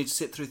Lord knows, didn't need to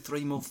sit through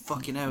 3 more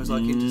fucking hours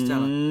like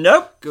Interstellar.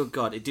 Nope. Good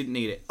God, it didn't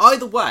need it.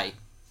 Either way,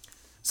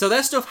 so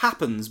their stuff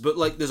happens, but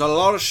like there's a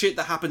lot of shit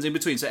that happens in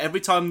between. So every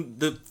time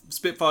the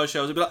Spitfire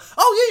shows, it'll be like,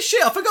 oh yeah,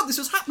 shit, I forgot this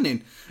was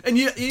happening. And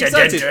you're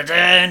excited.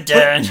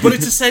 But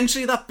it's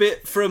essentially that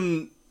bit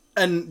from,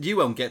 and you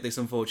won't get this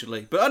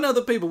unfortunately, but I know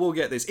that people will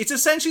get this. It's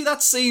essentially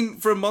that scene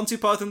from Monty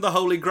Python the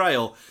Holy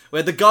Grail,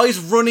 where the guy's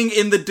running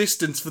in the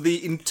distance for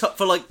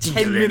like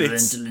 10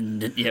 minutes.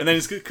 And then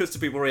it cuts to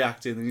people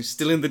reacting, and he's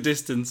still in the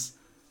distance.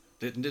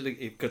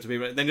 It cuts to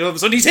people, then all of a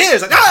sudden he's here,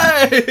 it's like,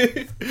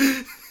 hey!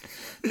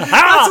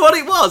 That's what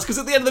it was, because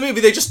at the end of the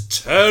movie they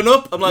just turn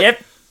up. I'm like,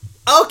 yep.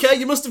 Okay,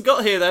 you must have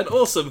got here then.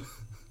 Awesome.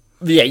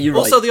 Yeah, you're right.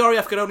 Also, the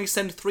RAF could only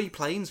send 3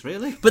 planes,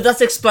 really. But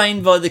that's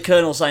explained by the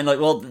Colonel saying, like,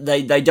 well,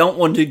 they don't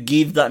want to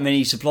give that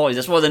many supplies.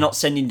 That's why they're not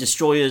sending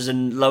destroyers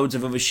and loads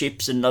of other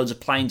ships and loads of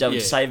planes over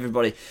to save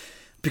everybody.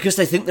 Because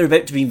they think they're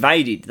about to be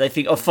invaded. They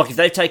think, oh, fuck, if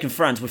they've taken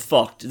France, we're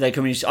fucked. They're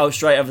coming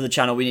straight over the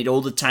channel. We need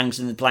all the tanks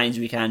and the planes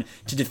we can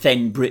to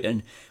defend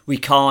Britain. We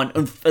can't.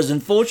 As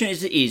unfortunate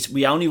as it is,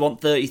 we only want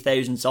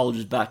 30,000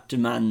 soldiers back to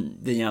man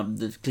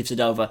the cliffs of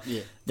Dover.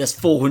 Yeah. There's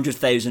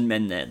 400,000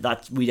 men there.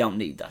 We don't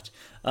need that.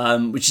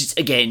 Which is,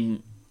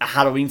 again, a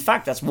Halloween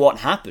fact. That's what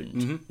happened.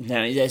 Mm-hmm.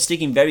 Now, they're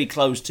sticking very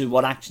close to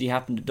what actually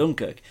happened at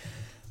Dunkirk.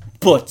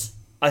 But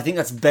I think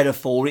that's better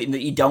for it in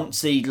that you don't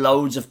see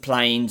loads of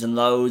planes and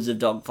loads of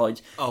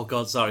dogfights. Oh,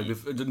 God, sorry.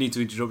 I need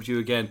to interrupt you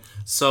again.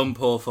 Some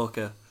poor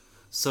fucker,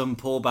 some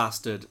poor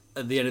bastard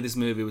at the end of this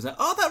movie was like,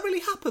 oh, that really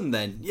happened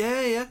then?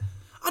 Yeah.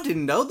 I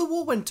didn't know the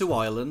war went to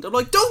Ireland. I'm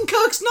like,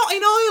 Dunkirk's not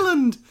in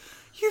Ireland!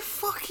 You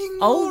fucking moron.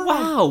 Oh,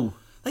 wow.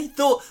 They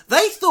thought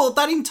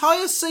that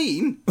entire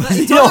scene, that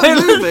entire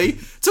movie,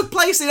 took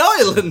place in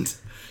Ireland.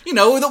 You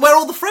know, where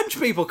all the French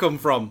people come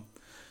from.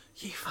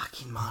 You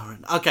fucking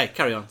moron. Okay,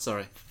 carry on,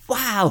 sorry.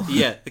 Wow.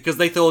 Yeah, because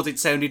they thought it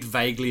sounded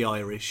vaguely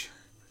Irish.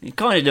 It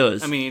kind of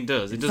does. I mean, it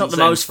does. It's not the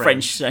most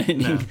French sounding.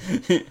 No.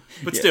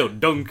 But still,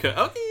 Dunkirk.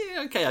 Okay,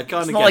 I kind of get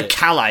it. It's not like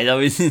Calais, though,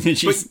 isn't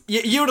it? But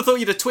you would have thought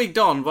you'd have twigged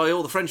on by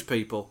all the French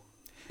people.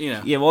 You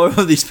know. Yeah, why are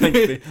all these French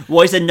people?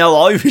 Why is there no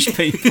Irish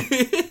people?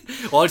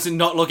 Why does it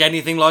not look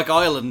anything like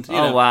Ireland? You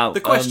know, wow.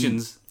 The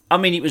questions. I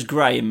mean, it was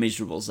grey and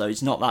miserable, so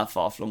it's not that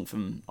far flung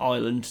from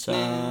Ireland.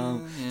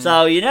 So,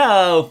 so you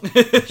know,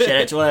 shout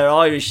out to all our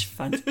Irish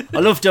fans. I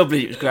love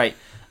Dublin; it was great.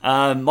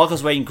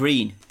 Michael's wearing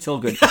green. It's all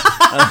good.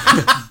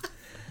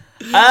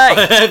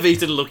 I've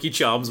eaten Lucky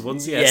Charms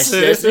once. Yes,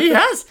 he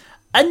has.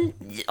 And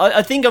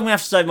I think I'm going to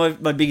have to say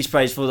my biggest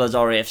praise for those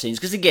RAF scenes,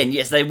 because again,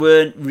 yes, they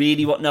weren't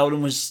really what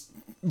Nolan was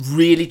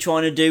really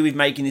trying to do with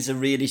making this a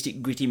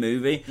realistic, gritty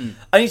movie.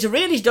 And it's a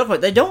realistic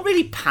document. They don't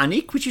really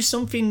panic, which is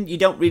something you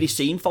don't really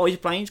see in fighter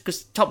planes,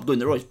 because Top Gun,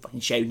 they're always fucking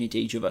shouting at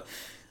each other.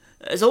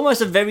 There's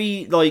almost a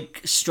very,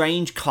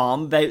 strange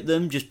calm about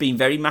them, just being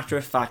very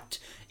matter-of-fact.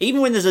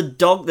 Even when there's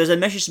a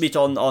Messerschmitt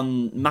on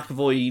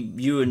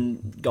McAvoy,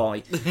 Ewan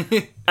guy.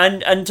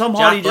 and Tom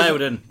Hardy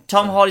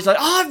Tom Hardy's like,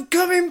 oh, I'm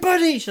coming,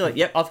 buddy! She's like,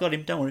 yep, I've got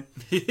him, don't worry.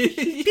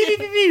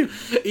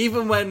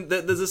 Even when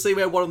there's a scene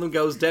where one of them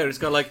goes down, it's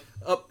kind of like,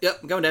 oh, yep,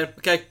 I'm going down.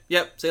 Okay,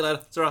 yep, see you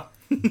later. It's alright.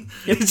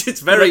 It's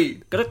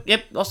very... Got it,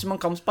 yep, lost him on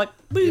comms, bye.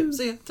 Yep,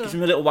 see ya. Gives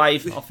him a little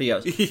wave, off he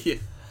goes. Yeah.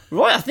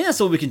 Right, I think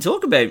that's all we can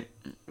talk about.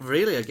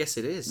 Really, I guess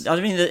it is. I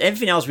mean,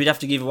 everything else we'd have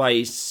to give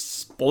away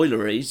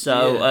spoilery,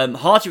 so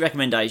hearty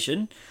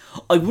recommendation.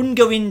 I wouldn't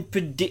go in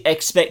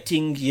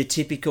expecting your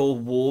typical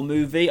war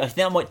movie. I think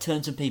that might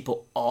turn some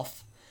people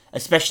off,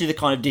 especially the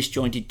kind of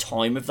disjointed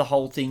time of the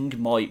whole thing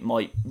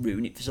might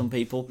ruin it for some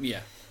people.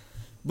 Yeah,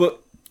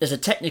 but as a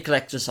technical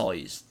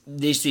exercise,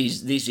 this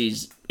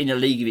is in a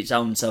league of its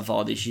own so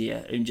far this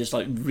year, and just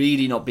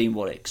really not being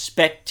what I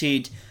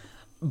expected.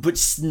 But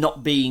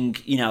not being,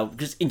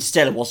 because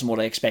Interstellar wasn't what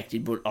I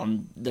expected, but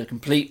on the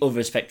complete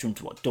other spectrum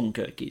to what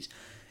Dunkirk is.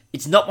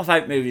 It's not my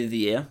favourite movie of the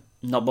year,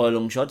 not by a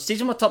long shot. It's still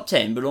in my top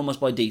 10, but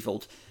almost by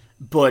default.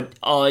 But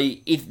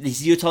if this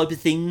is your type of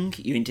thing,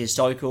 you're into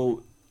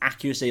historical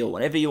accuracy or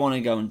whatever you want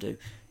to go and do,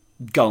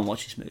 go and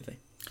watch this movie.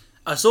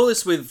 I saw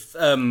this with,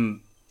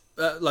 entirely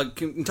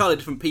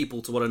different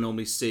people to what I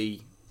normally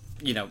see,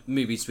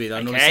 movies with.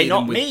 I normally see not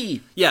them with,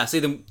 me! Yeah, see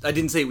them. I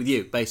didn't see it with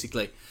you,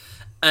 basically.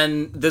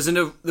 And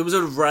there was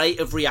an array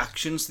of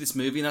reactions to this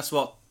movie, and that's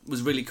what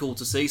was really cool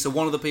to see. So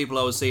one of the people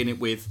I was seeing it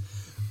with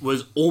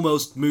was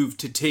almost moved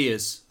to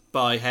tears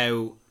by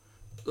how,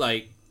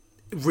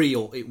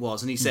 real it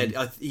was. And he said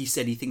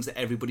he thinks that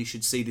everybody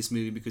should see this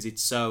movie because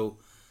it's so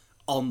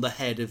on the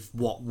head of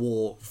what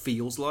war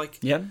feels like.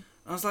 Yeah.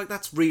 I was like,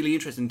 that's really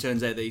interesting.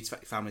 Turns out that his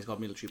family's got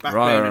military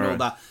background and all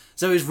that.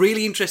 So it was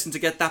really interesting to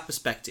get that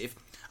perspective.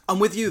 I'm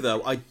with you,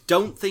 though. I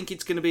don't think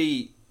it's going to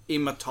be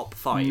in my top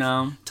 5.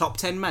 No. Top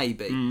 10,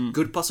 maybe.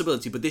 Good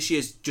possibility. But this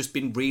year's just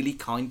been really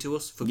kind to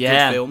us for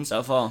good films.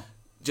 So far.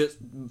 Just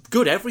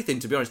good everything,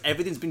 to be honest.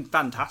 Everything's been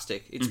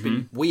fantastic. It's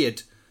been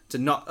weird to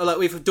not... Like,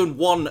 we've done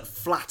one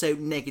flat-out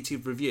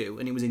negative review,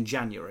 and it was in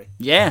January.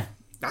 Yeah.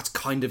 That's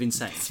kind of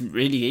insane. It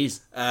really is.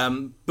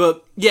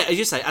 But, yeah, as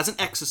you say, as an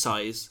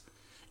exercise...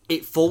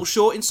 It falls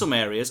short in some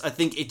areas. I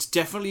think it's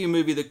definitely a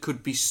movie that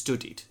could be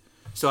studied.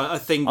 So I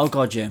think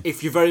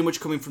if you're very much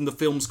coming from the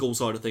film school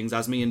side of things,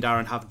 as me and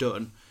Darren have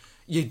done,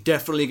 you're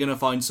definitely going to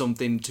find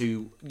something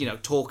to,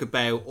 talk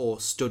about or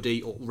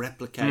study or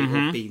replicate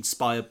or be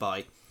inspired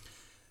by.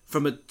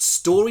 From a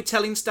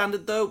storytelling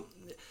standard, though,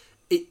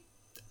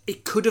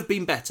 it could have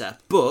been better.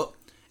 But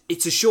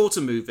it's a shorter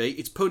movie,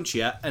 it's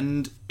punchier,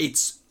 and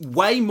it's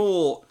way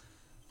more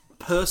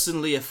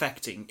personally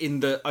affecting in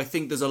that I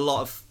think there's a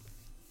lot of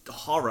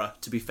horror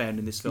to be found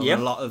in this film. Yep.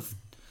 A lot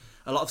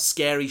of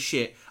scary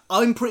shit.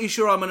 I'm pretty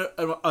sure I'm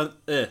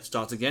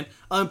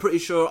I'm pretty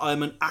sure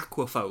I'm an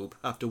aquaphobe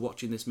after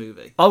watching this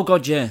movie. Oh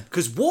god, yeah.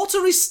 Because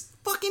water is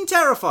fucking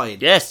terrifying.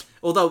 Yes.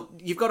 Although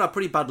you've got a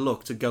pretty bad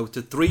luck to go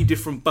to 3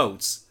 different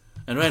boats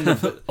and end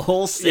up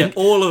all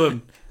of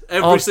them.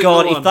 Every single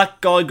god, one. if that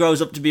guy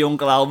grows up to be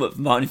Uncle Albert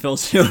from Martin Phil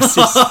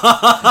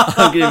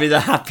I'm going to be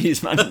the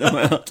happiest man in the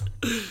world.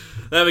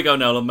 There we go,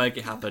 Nolan. Make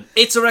it happen.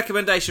 It's a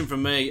recommendation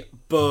from me,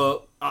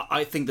 but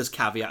I think there's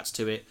caveats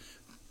to it.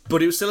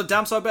 But it was still a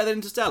damn sight better than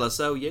Interstellar,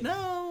 so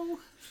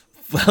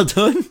Well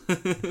done.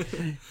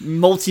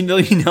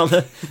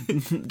 Multi-million-dollar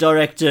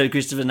director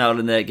Christopher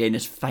Nolan there getting a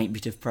faint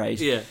bit of praise.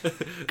 Yeah.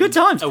 Good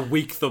times. A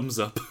weak thumbs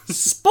up.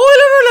 Spoiler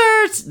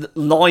alert!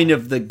 Line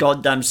of the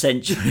goddamn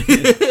century.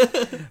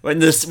 when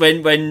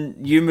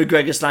Ewan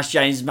McGregor /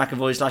 James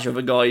McAvoy /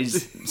 other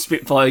guys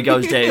Spitfire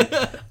goes down.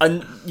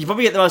 And you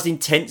probably get the most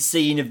intense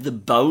scene of the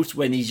boat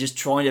when he's just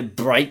trying to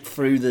break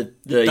through that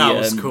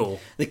was cool.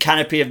 The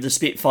canopy of the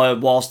Spitfire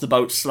whilst the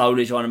boat's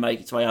slowly trying to make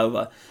its way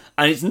over.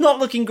 And it's not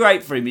looking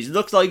great for him. It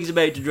looks like he's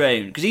about to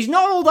drown. Because he's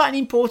not all that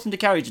important a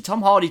character.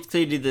 Tom Hardy's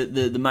clearly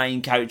the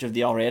main character of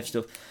the RAF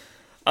stuff.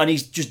 And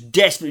he's just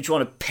desperately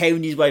trying to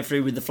pound his way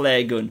through with the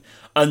flare gun.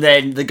 And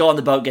then the guy on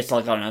the boat gets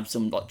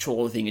some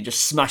trawler thing and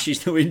just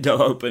smashes the window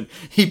open.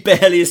 He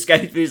barely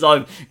escapes with his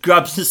life,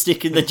 grabs the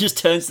stick and then just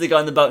turns to the guy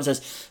on the boat and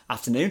says,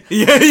 "Afternoon."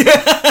 Yeah.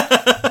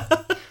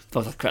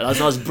 Oh, that's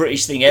the most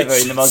British thing ever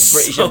in the most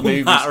British of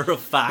movies. Matter of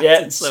fact. Yeah,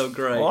 it's so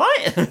great.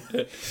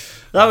 What?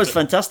 That was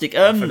fantastic.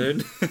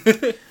 Afternoon.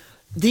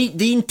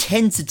 The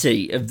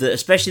intensity of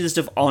especially the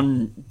stuff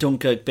on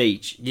Dunkirk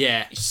Beach.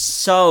 Yeah.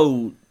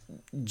 So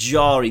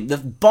jarring. The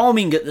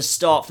bombing at the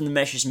start from the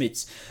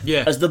Messerschmitts.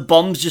 Yeah. As the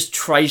bombs just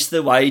trace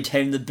their way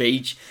down the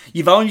beach.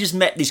 You've only just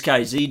met this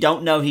guy, so you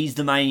don't know he's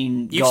the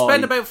main guy. You've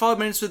spent about 5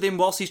 minutes with him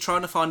whilst he's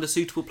trying to find a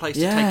suitable place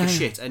to take a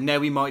shit, and now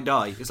he might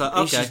die. It's like,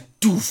 okay. It's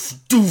doof,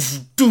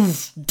 doof,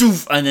 doof,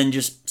 doof, and then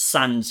just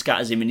sand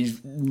scatters him and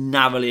he's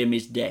narrowly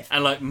missed death.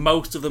 And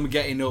most of them are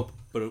getting up,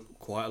 but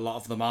quite a lot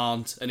of them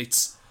aren't, and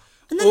it's...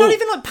 And they're not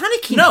even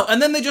panicking. No, and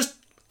then they just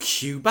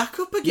queue back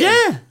up again.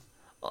 Yeah.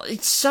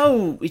 It's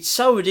so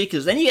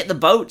ridiculous. Then you get the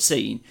boat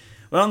scene.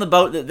 We're on the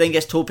boat that then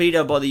gets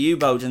torpedoed by the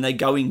U-boat and they're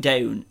going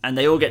down and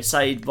they all get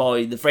saved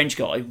by the French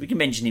guy. We can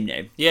mention him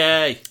now.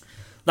 Yay.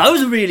 That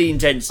was a really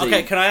intense scene.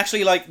 Okay, can I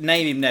actually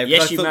name him now?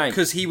 Yes, you may.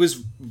 Because he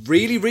was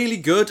really, really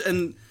good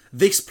and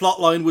this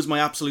plotline was my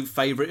absolute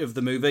favourite of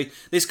the movie.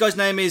 This guy's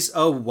name is,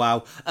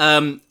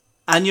 Anurin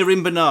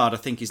Bernard, I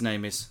think his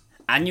name is.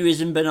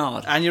 Aneurysm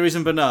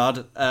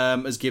Bernard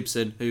as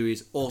Gibson, who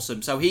is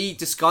awesome. So he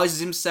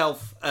disguises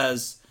himself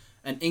as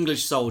an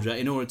English soldier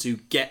in order to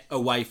get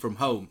away from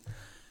home.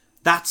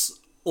 That's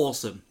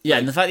awesome. Yeah,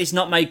 and the fact it's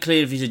not made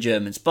clear if he's a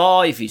German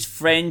spy, if he's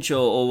French,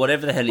 or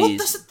whatever the hell he is.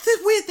 That's the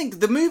weird thing.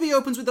 The movie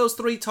opens with those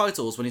 3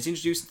 titles when it's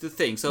introduced to the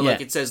thing. So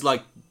it says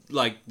the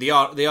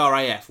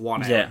RAF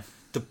 1 hour. Yeah.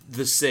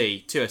 The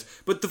C,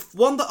 2S. But the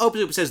one that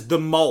opens up says The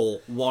Mole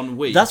 1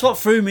 week. That's what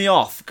threw me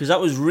off, because that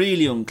was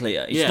really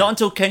unclear. It's not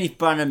until Kenneth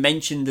Branagh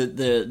mentioned that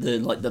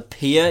the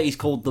pier is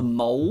called The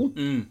Mole,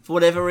 for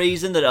whatever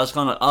reason, that I was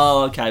kind of like,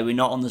 oh, okay, we're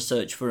not on the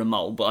search for a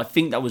mole. But I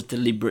think that was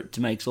deliberate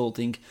to make us all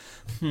think,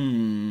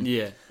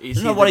 Yeah. I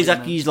don't know what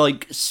exactly he's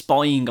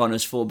spying on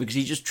us for, because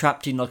he's just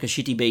trapped in a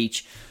shitty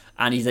beach,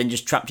 and he's then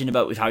just trapped in a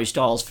boat with Harry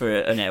Styles for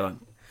an hour.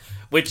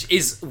 Which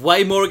is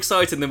way more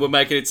exciting than we're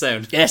making it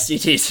sound. Yes,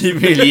 it is. It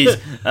really is.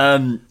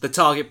 The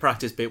target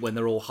practice bit when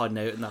they're all hiding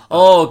out in that.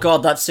 Oh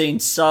god, that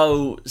scene's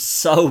so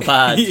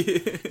bad.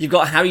 You've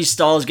got Harry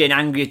Styles getting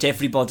angry at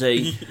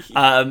everybody.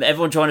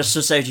 Everyone trying to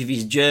suss out if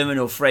he's German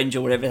or French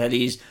or whatever the hell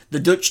he is. The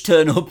Dutch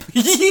turn up.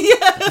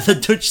 The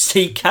Dutch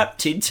sea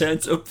captain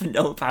turns up for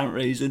no apparent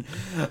reason.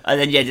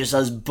 And then just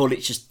those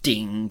bullets just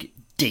ding,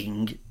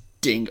 ding,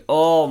 ding.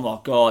 Oh my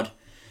god.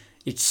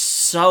 It's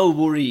so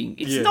worrying.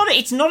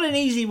 It's not an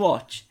easy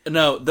watch.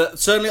 No,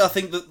 certainly I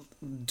think that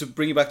to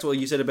bring you back to what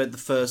you said about the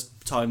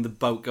first time the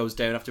boat goes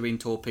down after being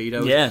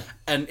torpedoed. Yeah.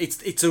 And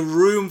it's a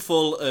room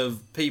full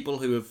of people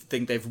who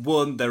think they've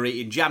won. They're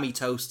eating jammy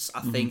toasts,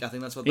 I think. I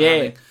think that's what they're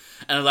having.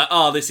 And I'm like,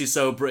 oh, this is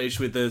so British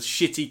with the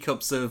shitty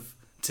cups of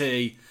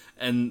tea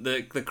and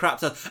the crap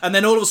stuff. And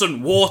then all of a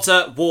sudden,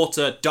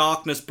 water,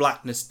 darkness,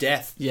 blackness,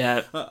 death.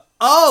 Yeah.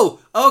 Oh,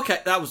 okay,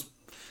 that was...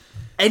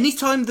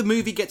 Anytime the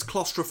movie gets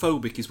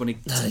claustrophobic is when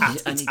it's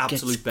at its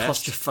absolute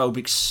best.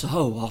 Claustrophobic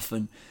so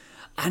often.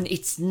 And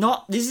it's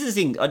not... This is the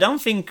thing. I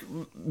don't think,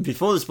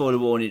 before the spoiler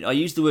warning, I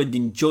used the word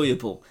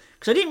enjoyable.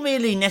 Because I didn't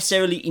really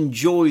necessarily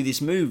enjoy this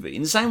movie.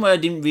 In the same way I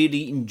didn't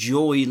really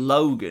enjoy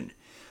Logan.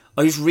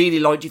 I just really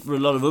liked it for a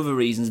lot of other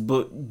reasons.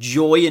 But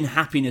joy and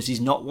happiness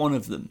is not one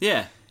of them.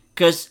 Yeah.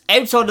 Because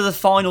outside of the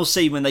final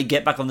scene when they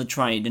get back on the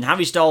train, and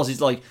Harry Styles is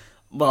like,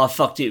 well, I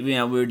fucked it,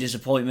 we're a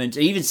disappointment.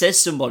 He even says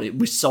to somebody,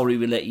 we're sorry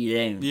we let you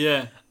down.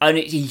 Yeah. And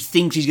he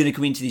thinks he's going to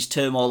come into this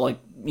turmoil like,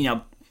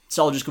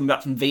 soldiers coming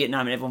back from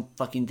Vietnam and everyone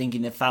fucking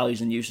thinking they're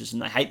failures and useless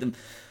and they hate them.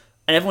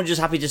 And everyone's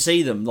just happy to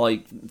see them,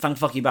 like, thank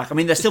fuck you back. I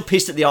mean, they're still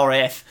pissed at the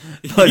RAF.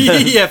 But,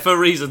 yeah, for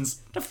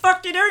reasons. The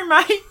fuck you doing,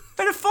 mate?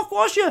 Where the fuck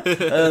was you?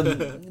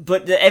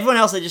 But everyone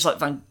else, they're just like,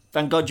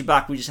 thank God you're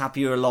back, we're just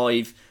happy you're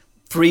alive.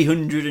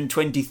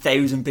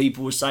 320,000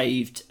 people were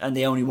saved and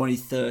they only wanted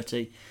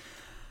 30.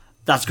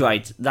 That's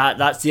great.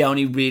 That's the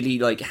only really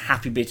like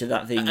happy bit of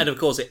that thing. And of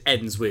course, it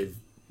ends with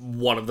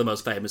one of the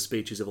most famous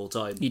speeches of all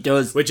time. He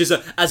does, which is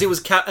as it was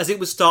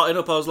starting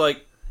up, I was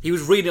like, he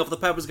was reading off the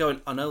papers,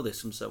 going, "I know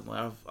this from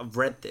somewhere. I've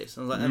read this."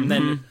 I was like, and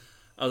then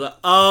I was like,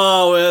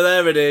 "Oh, well,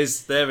 there it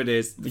is. There it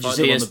is." Which you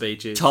see on the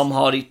beaches. Tom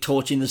Hardy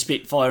torching the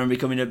Spitfire and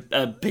becoming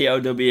a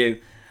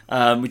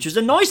POW, which was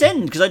a nice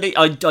end because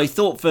I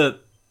thought for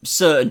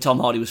certain Tom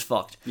Hardy was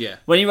fucked. Yeah.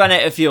 When he ran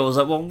out of fuel, I was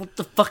like, well, what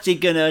the fuck's he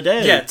gonna do?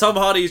 Yeah, Tom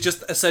Hardy is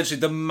just essentially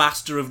the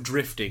master of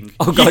drifting.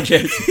 Oh, God, yeah.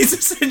 He's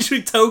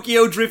essentially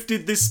Tokyo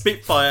drifted this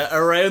Spitfire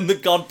around the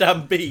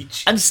goddamn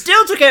beach. And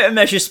still took out a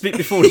measure split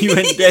before he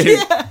went down.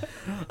 Yeah.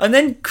 And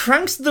then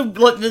cranks the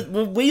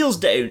wheels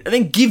down and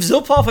then gives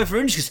up halfway through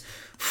and just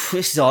goes,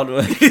 this is hard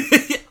work.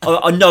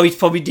 I know it's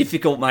probably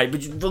difficult, mate, but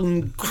just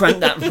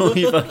crank that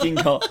fucking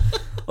car.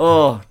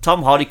 Oh,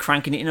 Tom Hardy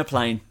cranking it in a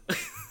plane.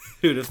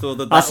 Who'd have thought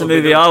that's the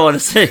movie I want to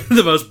see.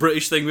 The most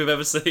British thing we've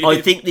ever seen.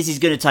 I think this is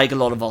going to take a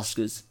lot of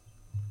Oscars.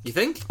 You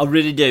think? I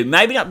really do.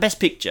 Maybe not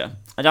Best Picture.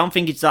 I don't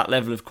think it's that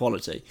level of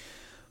quality.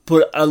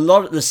 But a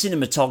lot of the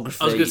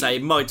cinematography... I was going to say,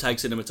 it might take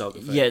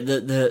cinematography. Yeah,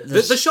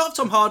 the shot of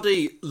Tom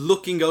Hardy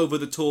looking over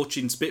the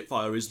torching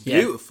Spitfire is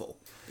beautiful.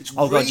 It's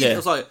really, God, yeah. I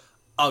was like,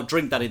 oh,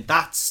 drink that in.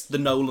 That's the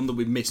Nolan that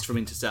we missed from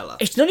Interstellar.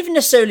 It's not even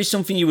necessarily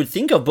something you would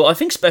think of, but I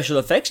think special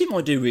effects it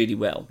might do really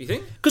well. You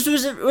think? Because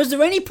was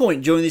there any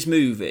point during this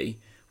movie...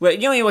 where,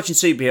 you're watching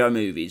superhero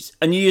movies,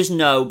 and you just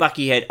know, back of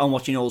your head, I'm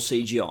watching all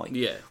CGI.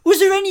 Yeah. Was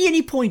there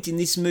any point in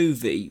this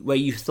movie where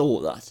you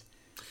thought that?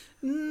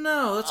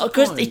 No, that's a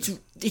point. Because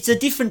it's a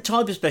different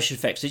type of special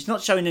effects. It's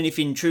not showing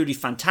anything truly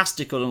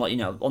fantastical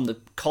and, on the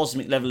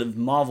cosmic level of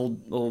Marvel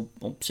or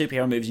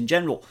superhero movies in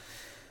general.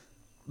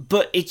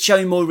 But it's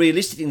showing more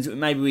realistic things that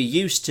maybe we're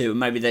used to, and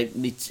maybe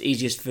it's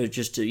easiest for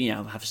just to,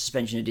 have a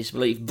suspension of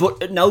disbelief.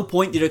 But at no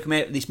point did I come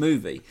out of this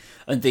movie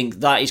and think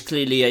that is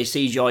clearly a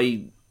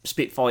CGI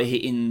Spitfire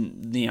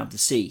hitting the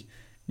sea.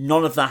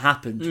 None of that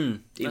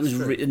happened. It was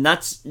and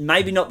that's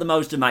maybe not the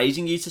most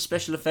amazing use of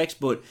special effects,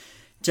 but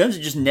in terms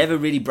of just never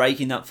really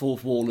breaking that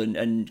fourth wall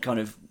and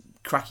kind of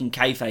cracking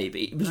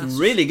kayfabe, it was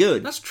really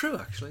good. That's true,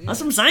 actually. Yeah.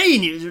 That's what I'm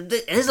saying.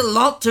 There's a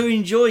lot to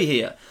enjoy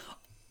here.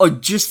 I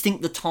just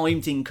think the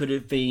time thing could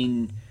have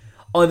been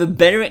either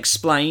better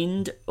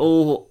explained,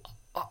 or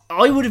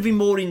I would have been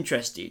more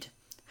interested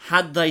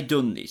had they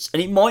done this,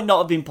 and it might not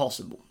have been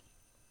possible.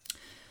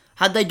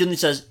 Had they done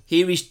this as,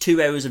 here is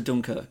 2 hours of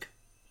Dunkirk.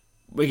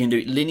 We're going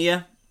to do it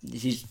linear.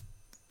 This is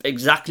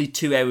exactly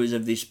 2 hours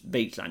of this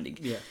beach landing.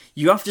 Yeah.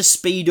 You have to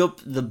speed up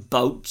the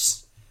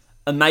boats,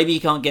 and maybe you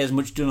can't get as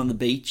much done on the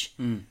beach.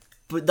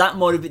 But that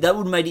would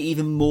have made it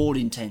even more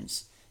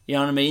intense. You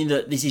know what I mean?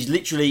 That this is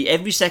literally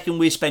every second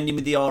we're spending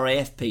with the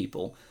RAF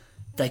people,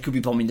 they could be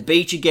bombing the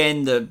beach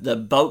again,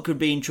 the boat could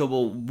be in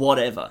trouble,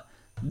 whatever.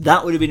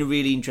 That would have been a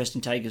really interesting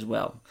take as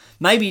well.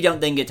 Maybe you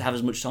don't then get to have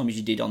as much time as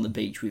you did on the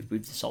beach with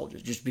the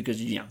soldiers, just because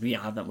you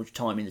don't have that much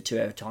time in the 2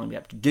 hour time you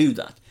have to do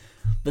that.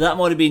 But that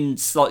might have been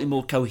slightly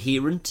more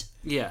coherent.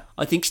 Yeah.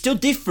 I think still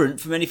different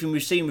from anything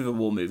we've seen with a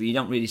war movie. You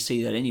don't really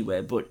see that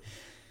anywhere, but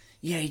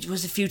yeah, it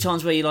was a few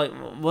times where you're like,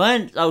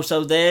 what? Oh,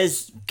 so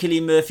there's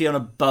Cillian Murphy on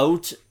a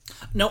boat.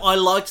 No, I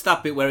liked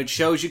that bit where it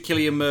shows you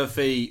Cillian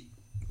Murphy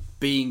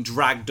being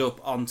dragged up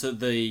onto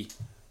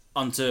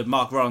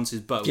Mark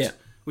Lawrence's boat. Yeah.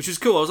 Which was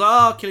cool. I was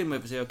like, Cillian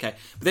Murphy, okay.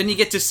 But then you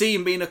get to see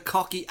him being a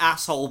cocky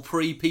asshole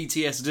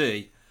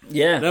pre-PTSD.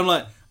 Yeah. And I'm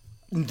like,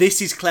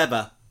 this is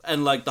clever.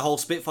 And like the whole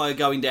Spitfire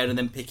going down and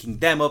then picking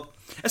them up.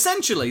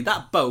 Essentially,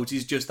 that boat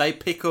is just, they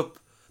pick up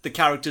the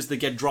characters that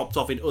get dropped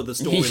off in other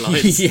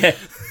storylines. Yeah.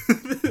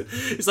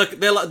 It's like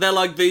they're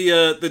like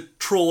the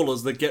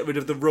trawlers that get rid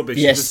of the rubbish.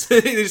 Yes.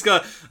 They just go,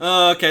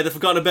 oh, okay, they've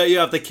forgotten about you,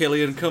 have they,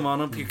 Killian? Come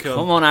on, up you come.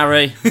 Come on,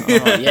 Harry.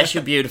 Oh, yes,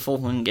 you're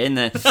beautiful. And get in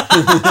there.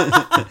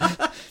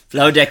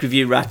 Flow deck with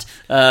you, rat.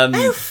 How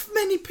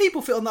many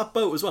people fit on that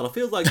boat as well? I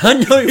feel like I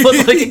know it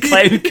was like a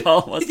clown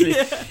car, wasn't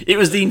it? It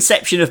was the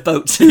inception of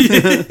boats.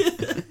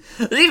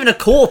 There's even a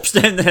corpse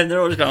down there, and they're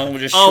all just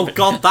going, oh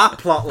god, that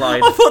plot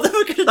line. I thought they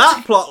were going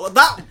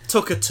that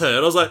took a turn.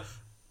 I was like,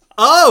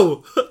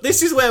 oh,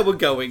 this is where we're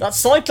going. That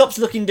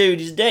Cyclops-looking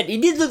dude is dead. He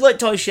did look like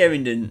Ty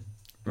Sheridan,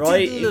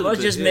 right? It was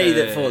just me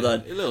that thought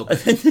that. A little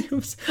bit. And then it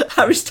was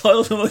Harry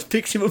Styles almost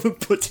picks him up and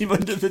puts him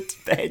under the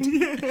bed.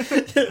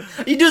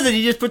 He doesn't.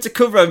 He just puts a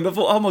cover on him. I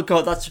thought, oh my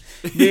god, that's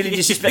really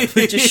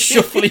disrespectful. Just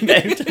shuffle him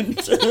out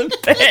into the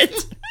bed.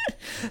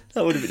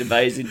 That would have been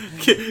amazing.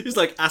 Just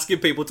like asking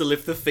people to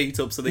lift the feet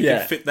up so they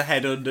can fit the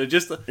head under.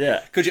 Just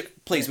could you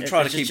please? We're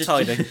trying to keep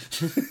tidy.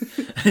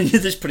 And you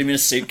just put him in a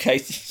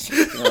suitcase.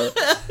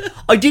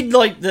 I did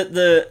like that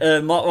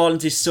the Mark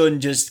Rylance's son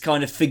just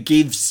kind of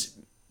forgives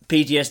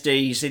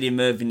PTSD Cillian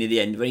Murphy near the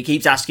end when he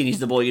keeps asking, "Is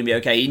the boy going to be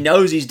okay?" He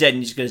knows he's dead,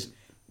 and he just goes,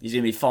 "He's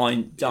going to be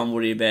fine. Don't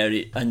worry about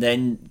it." And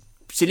then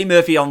Cillian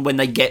Murphy, when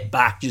they get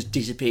back, just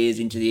disappears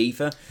into the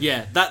ether.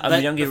 Yeah,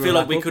 I feel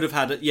like we could have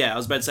had. I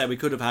was about to say we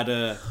could have had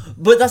a.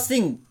 But that's the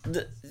thing.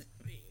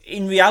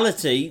 In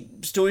reality,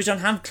 stories don't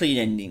have clean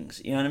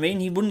endings. You know what I mean?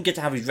 He wouldn't get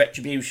to have his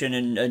retribution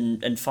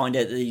and find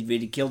out that he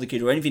really killed the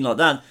kid or anything like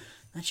that.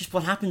 That's just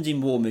what happens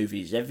in war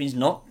movies. Everything's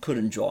not cut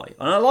and dry,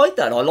 and I like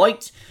that. I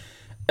liked.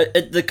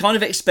 At the kind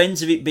of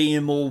expense of it being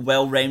a more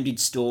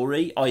well-rounded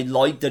story, I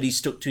like that he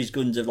stuck to his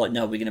guns of like,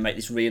 no, we're going to make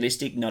this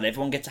realistic. Not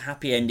everyone gets a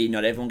happy ending.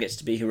 Not everyone gets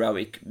to be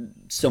heroic.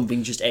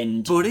 Something just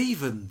ends. But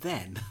even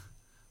then,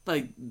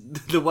 like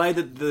the way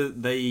that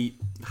they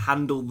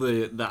handle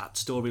that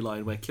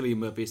storyline where Cillian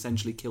Murphy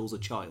essentially kills a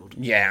child,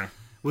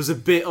 was a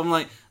bit. I'm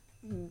like,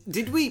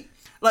 did we?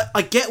 Like,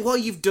 I get why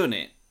you've done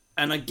it,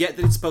 and I get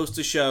that it's supposed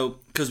to show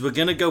because we're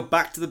going to go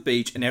back to the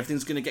beach and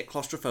everything's going to get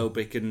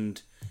claustrophobic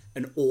and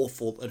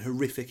awful and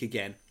horrific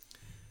again.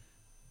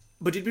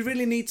 But did we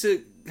really need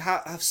to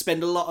have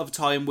spend a lot of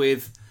time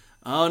with,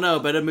 oh no,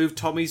 better move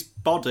Tommy's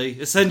body,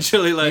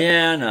 essentially? Like,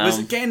 yeah, no. Was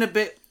it getting a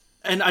bit...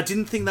 And I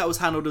didn't think that was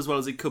handled as well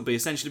as it could be,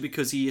 essentially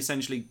because he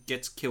essentially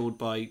gets killed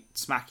by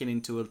smacking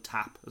into a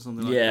tap or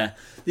something like that. Yeah,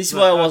 this is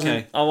why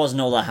I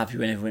wasn't all that happy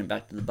when we went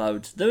back to the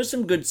boat. There were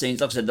some good scenes,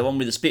 like I said, the one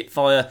with the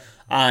Spitfire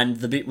and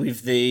the bit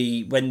with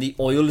when the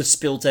oil is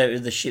spilt out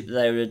of the ship that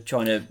they were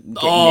trying to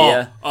get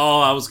near.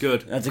 Oh, that was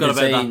good. That's a good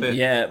scene. That bit.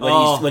 Yeah,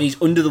 when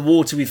he's under the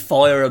water with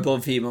fire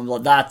above him, I'm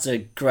like, that's a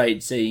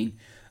great scene.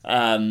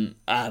 But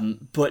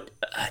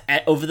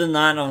other than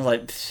that, I was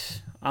like,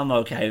 I'm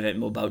okay with it.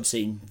 More boat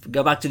scene.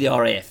 Go back to the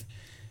RAF.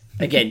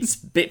 Again,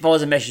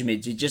 Spitfires and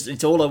Messerschmitts.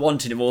 It's all I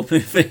want in a war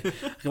movie.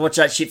 I can watch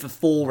that shit for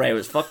 4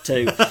 hours. Fuck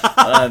 2. Well,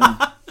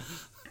 I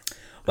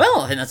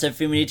think that's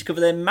everything we need to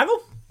cover there, Maggle.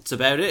 That's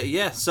about it,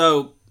 yeah.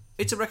 So,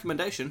 it's a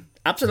recommendation.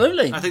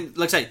 Absolutely. I think,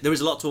 like I say, there is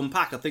a lot to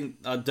unpack. I think,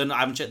 I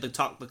haven't checked the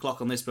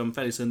clock on this, but I'm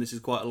fairly certain this is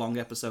quite a long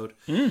episode.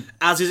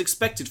 As is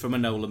expected from a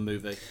Nolan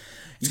movie.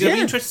 It's going to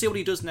be interesting to see what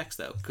he does next,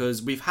 though,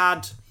 because we've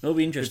had... It'll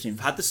be interesting.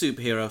 We've had the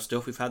superhero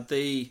stuff. We've had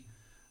the...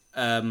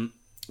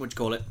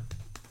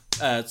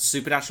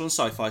 supernatural and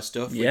sci-fi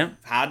stuff. Yeah. We've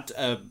had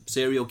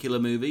serial killer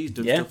movies,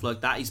 done stuff like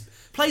that. He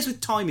plays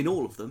with time in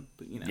all of them,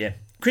 but you know. Yeah.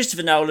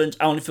 Christopher Nolan's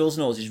Only Fools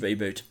and Horses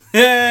reboot.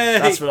 Hey!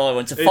 That's what I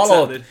want to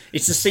follow up.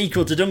 It's the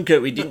sequel to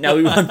Dunkirk we didn't know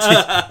we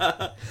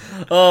wanted.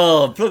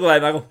 Oh, plug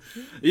away, Michael.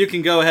 You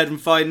can go ahead and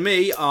find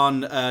me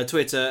on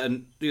Twitter,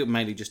 and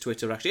mainly just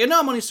Twitter, actually. And no,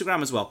 I'm on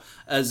Instagram as well,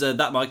 as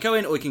That Mike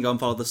Cohen, or you can go and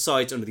follow the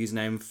site under the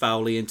username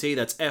FoulEnt,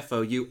 that's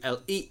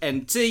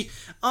FOULENT,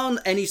 on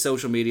any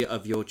social media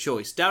of your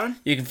choice. Darren?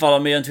 You can follow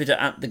me on Twitter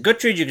at The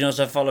Guttridge. You can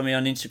also follow me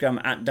on Instagram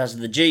at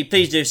DazzleTheG.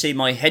 Please do see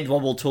my head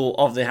wobble tour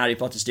of the Harry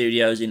Potter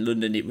studios in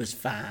London. It was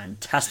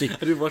fantastic.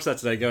 I did watch that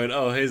today going,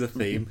 oh, here's a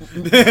theme.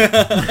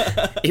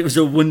 It was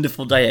a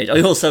wonderful day out.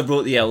 I also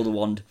brought the Elder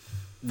Wand.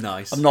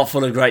 Nice. I'm not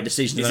full of great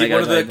decisions. Is it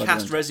one of the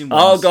cast resin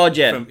ones? Oh god,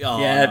 yeah.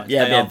 Nice. They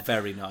are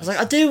very nice. I was like,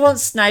 I do want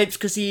Snape's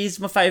because he is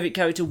my favourite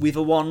character with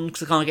a wand,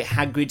 because I can't get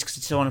Hagrid's because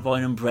I still want to buy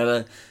an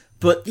umbrella.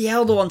 But the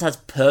Elder Wand has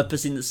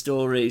purpose in the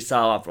story,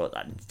 so I brought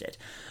that instead.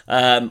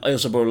 I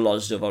also brought a lot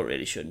of stuff I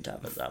really shouldn't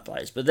have at that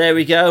place. But there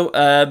we go.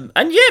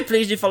 And yeah,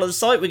 please do follow the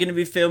site. We're going to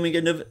be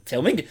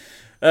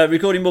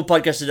recording more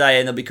podcasts today,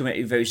 and they'll be coming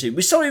out very soon.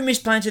 We're sorry we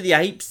missed Planet of the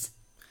Apes.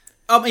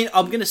 I mean,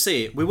 I'm going to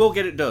see it. We will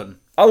get it done.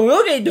 Oh, we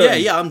will get it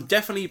done? Yeah, I'm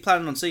definitely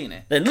planning on seeing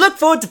it. Then look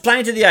forward to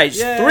Planet of the Apes.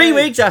 Yay. 3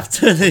 weeks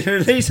after the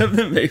release of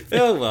the movie.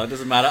 Oh, well, it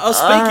doesn't matter.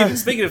 Oh,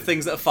 speaking of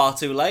things that are far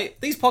too late,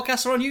 these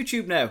podcasts are on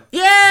YouTube now.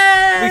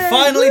 Yeah! We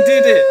finally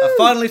did it. I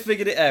finally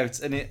figured it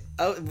out. And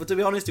to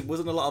be honest, it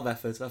wasn't a lot of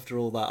effort after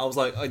all that. I was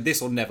like, oh, this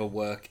will never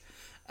work.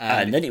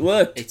 And then it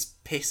worked. It's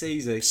piss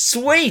easy.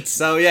 Sweet!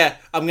 So yeah,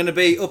 I'm going to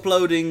be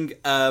uploading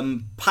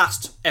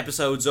past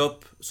episodes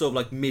up, sort of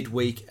like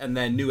midweek, and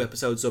then new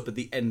episodes up at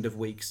the end of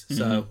weeks.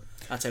 So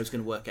that's how it's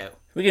going to work out.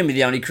 We're going to be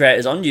the only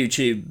creators on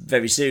YouTube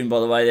very soon, by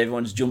the way.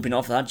 Everyone's jumping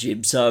off that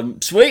jib. So,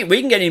 sweet, we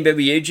can get in bed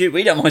with YouTube.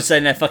 We don't mind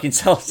selling our fucking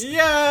souls.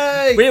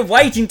 Yay! We're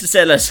waiting to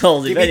sell our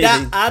souls, Give me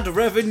that ad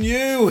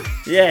revenue!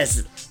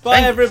 Yes. Bye,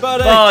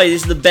 everybody! Bye.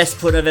 This is the best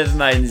pun I've ever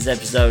made in this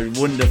episode.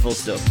 Wonderful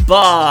stuff.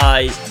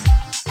 Bye!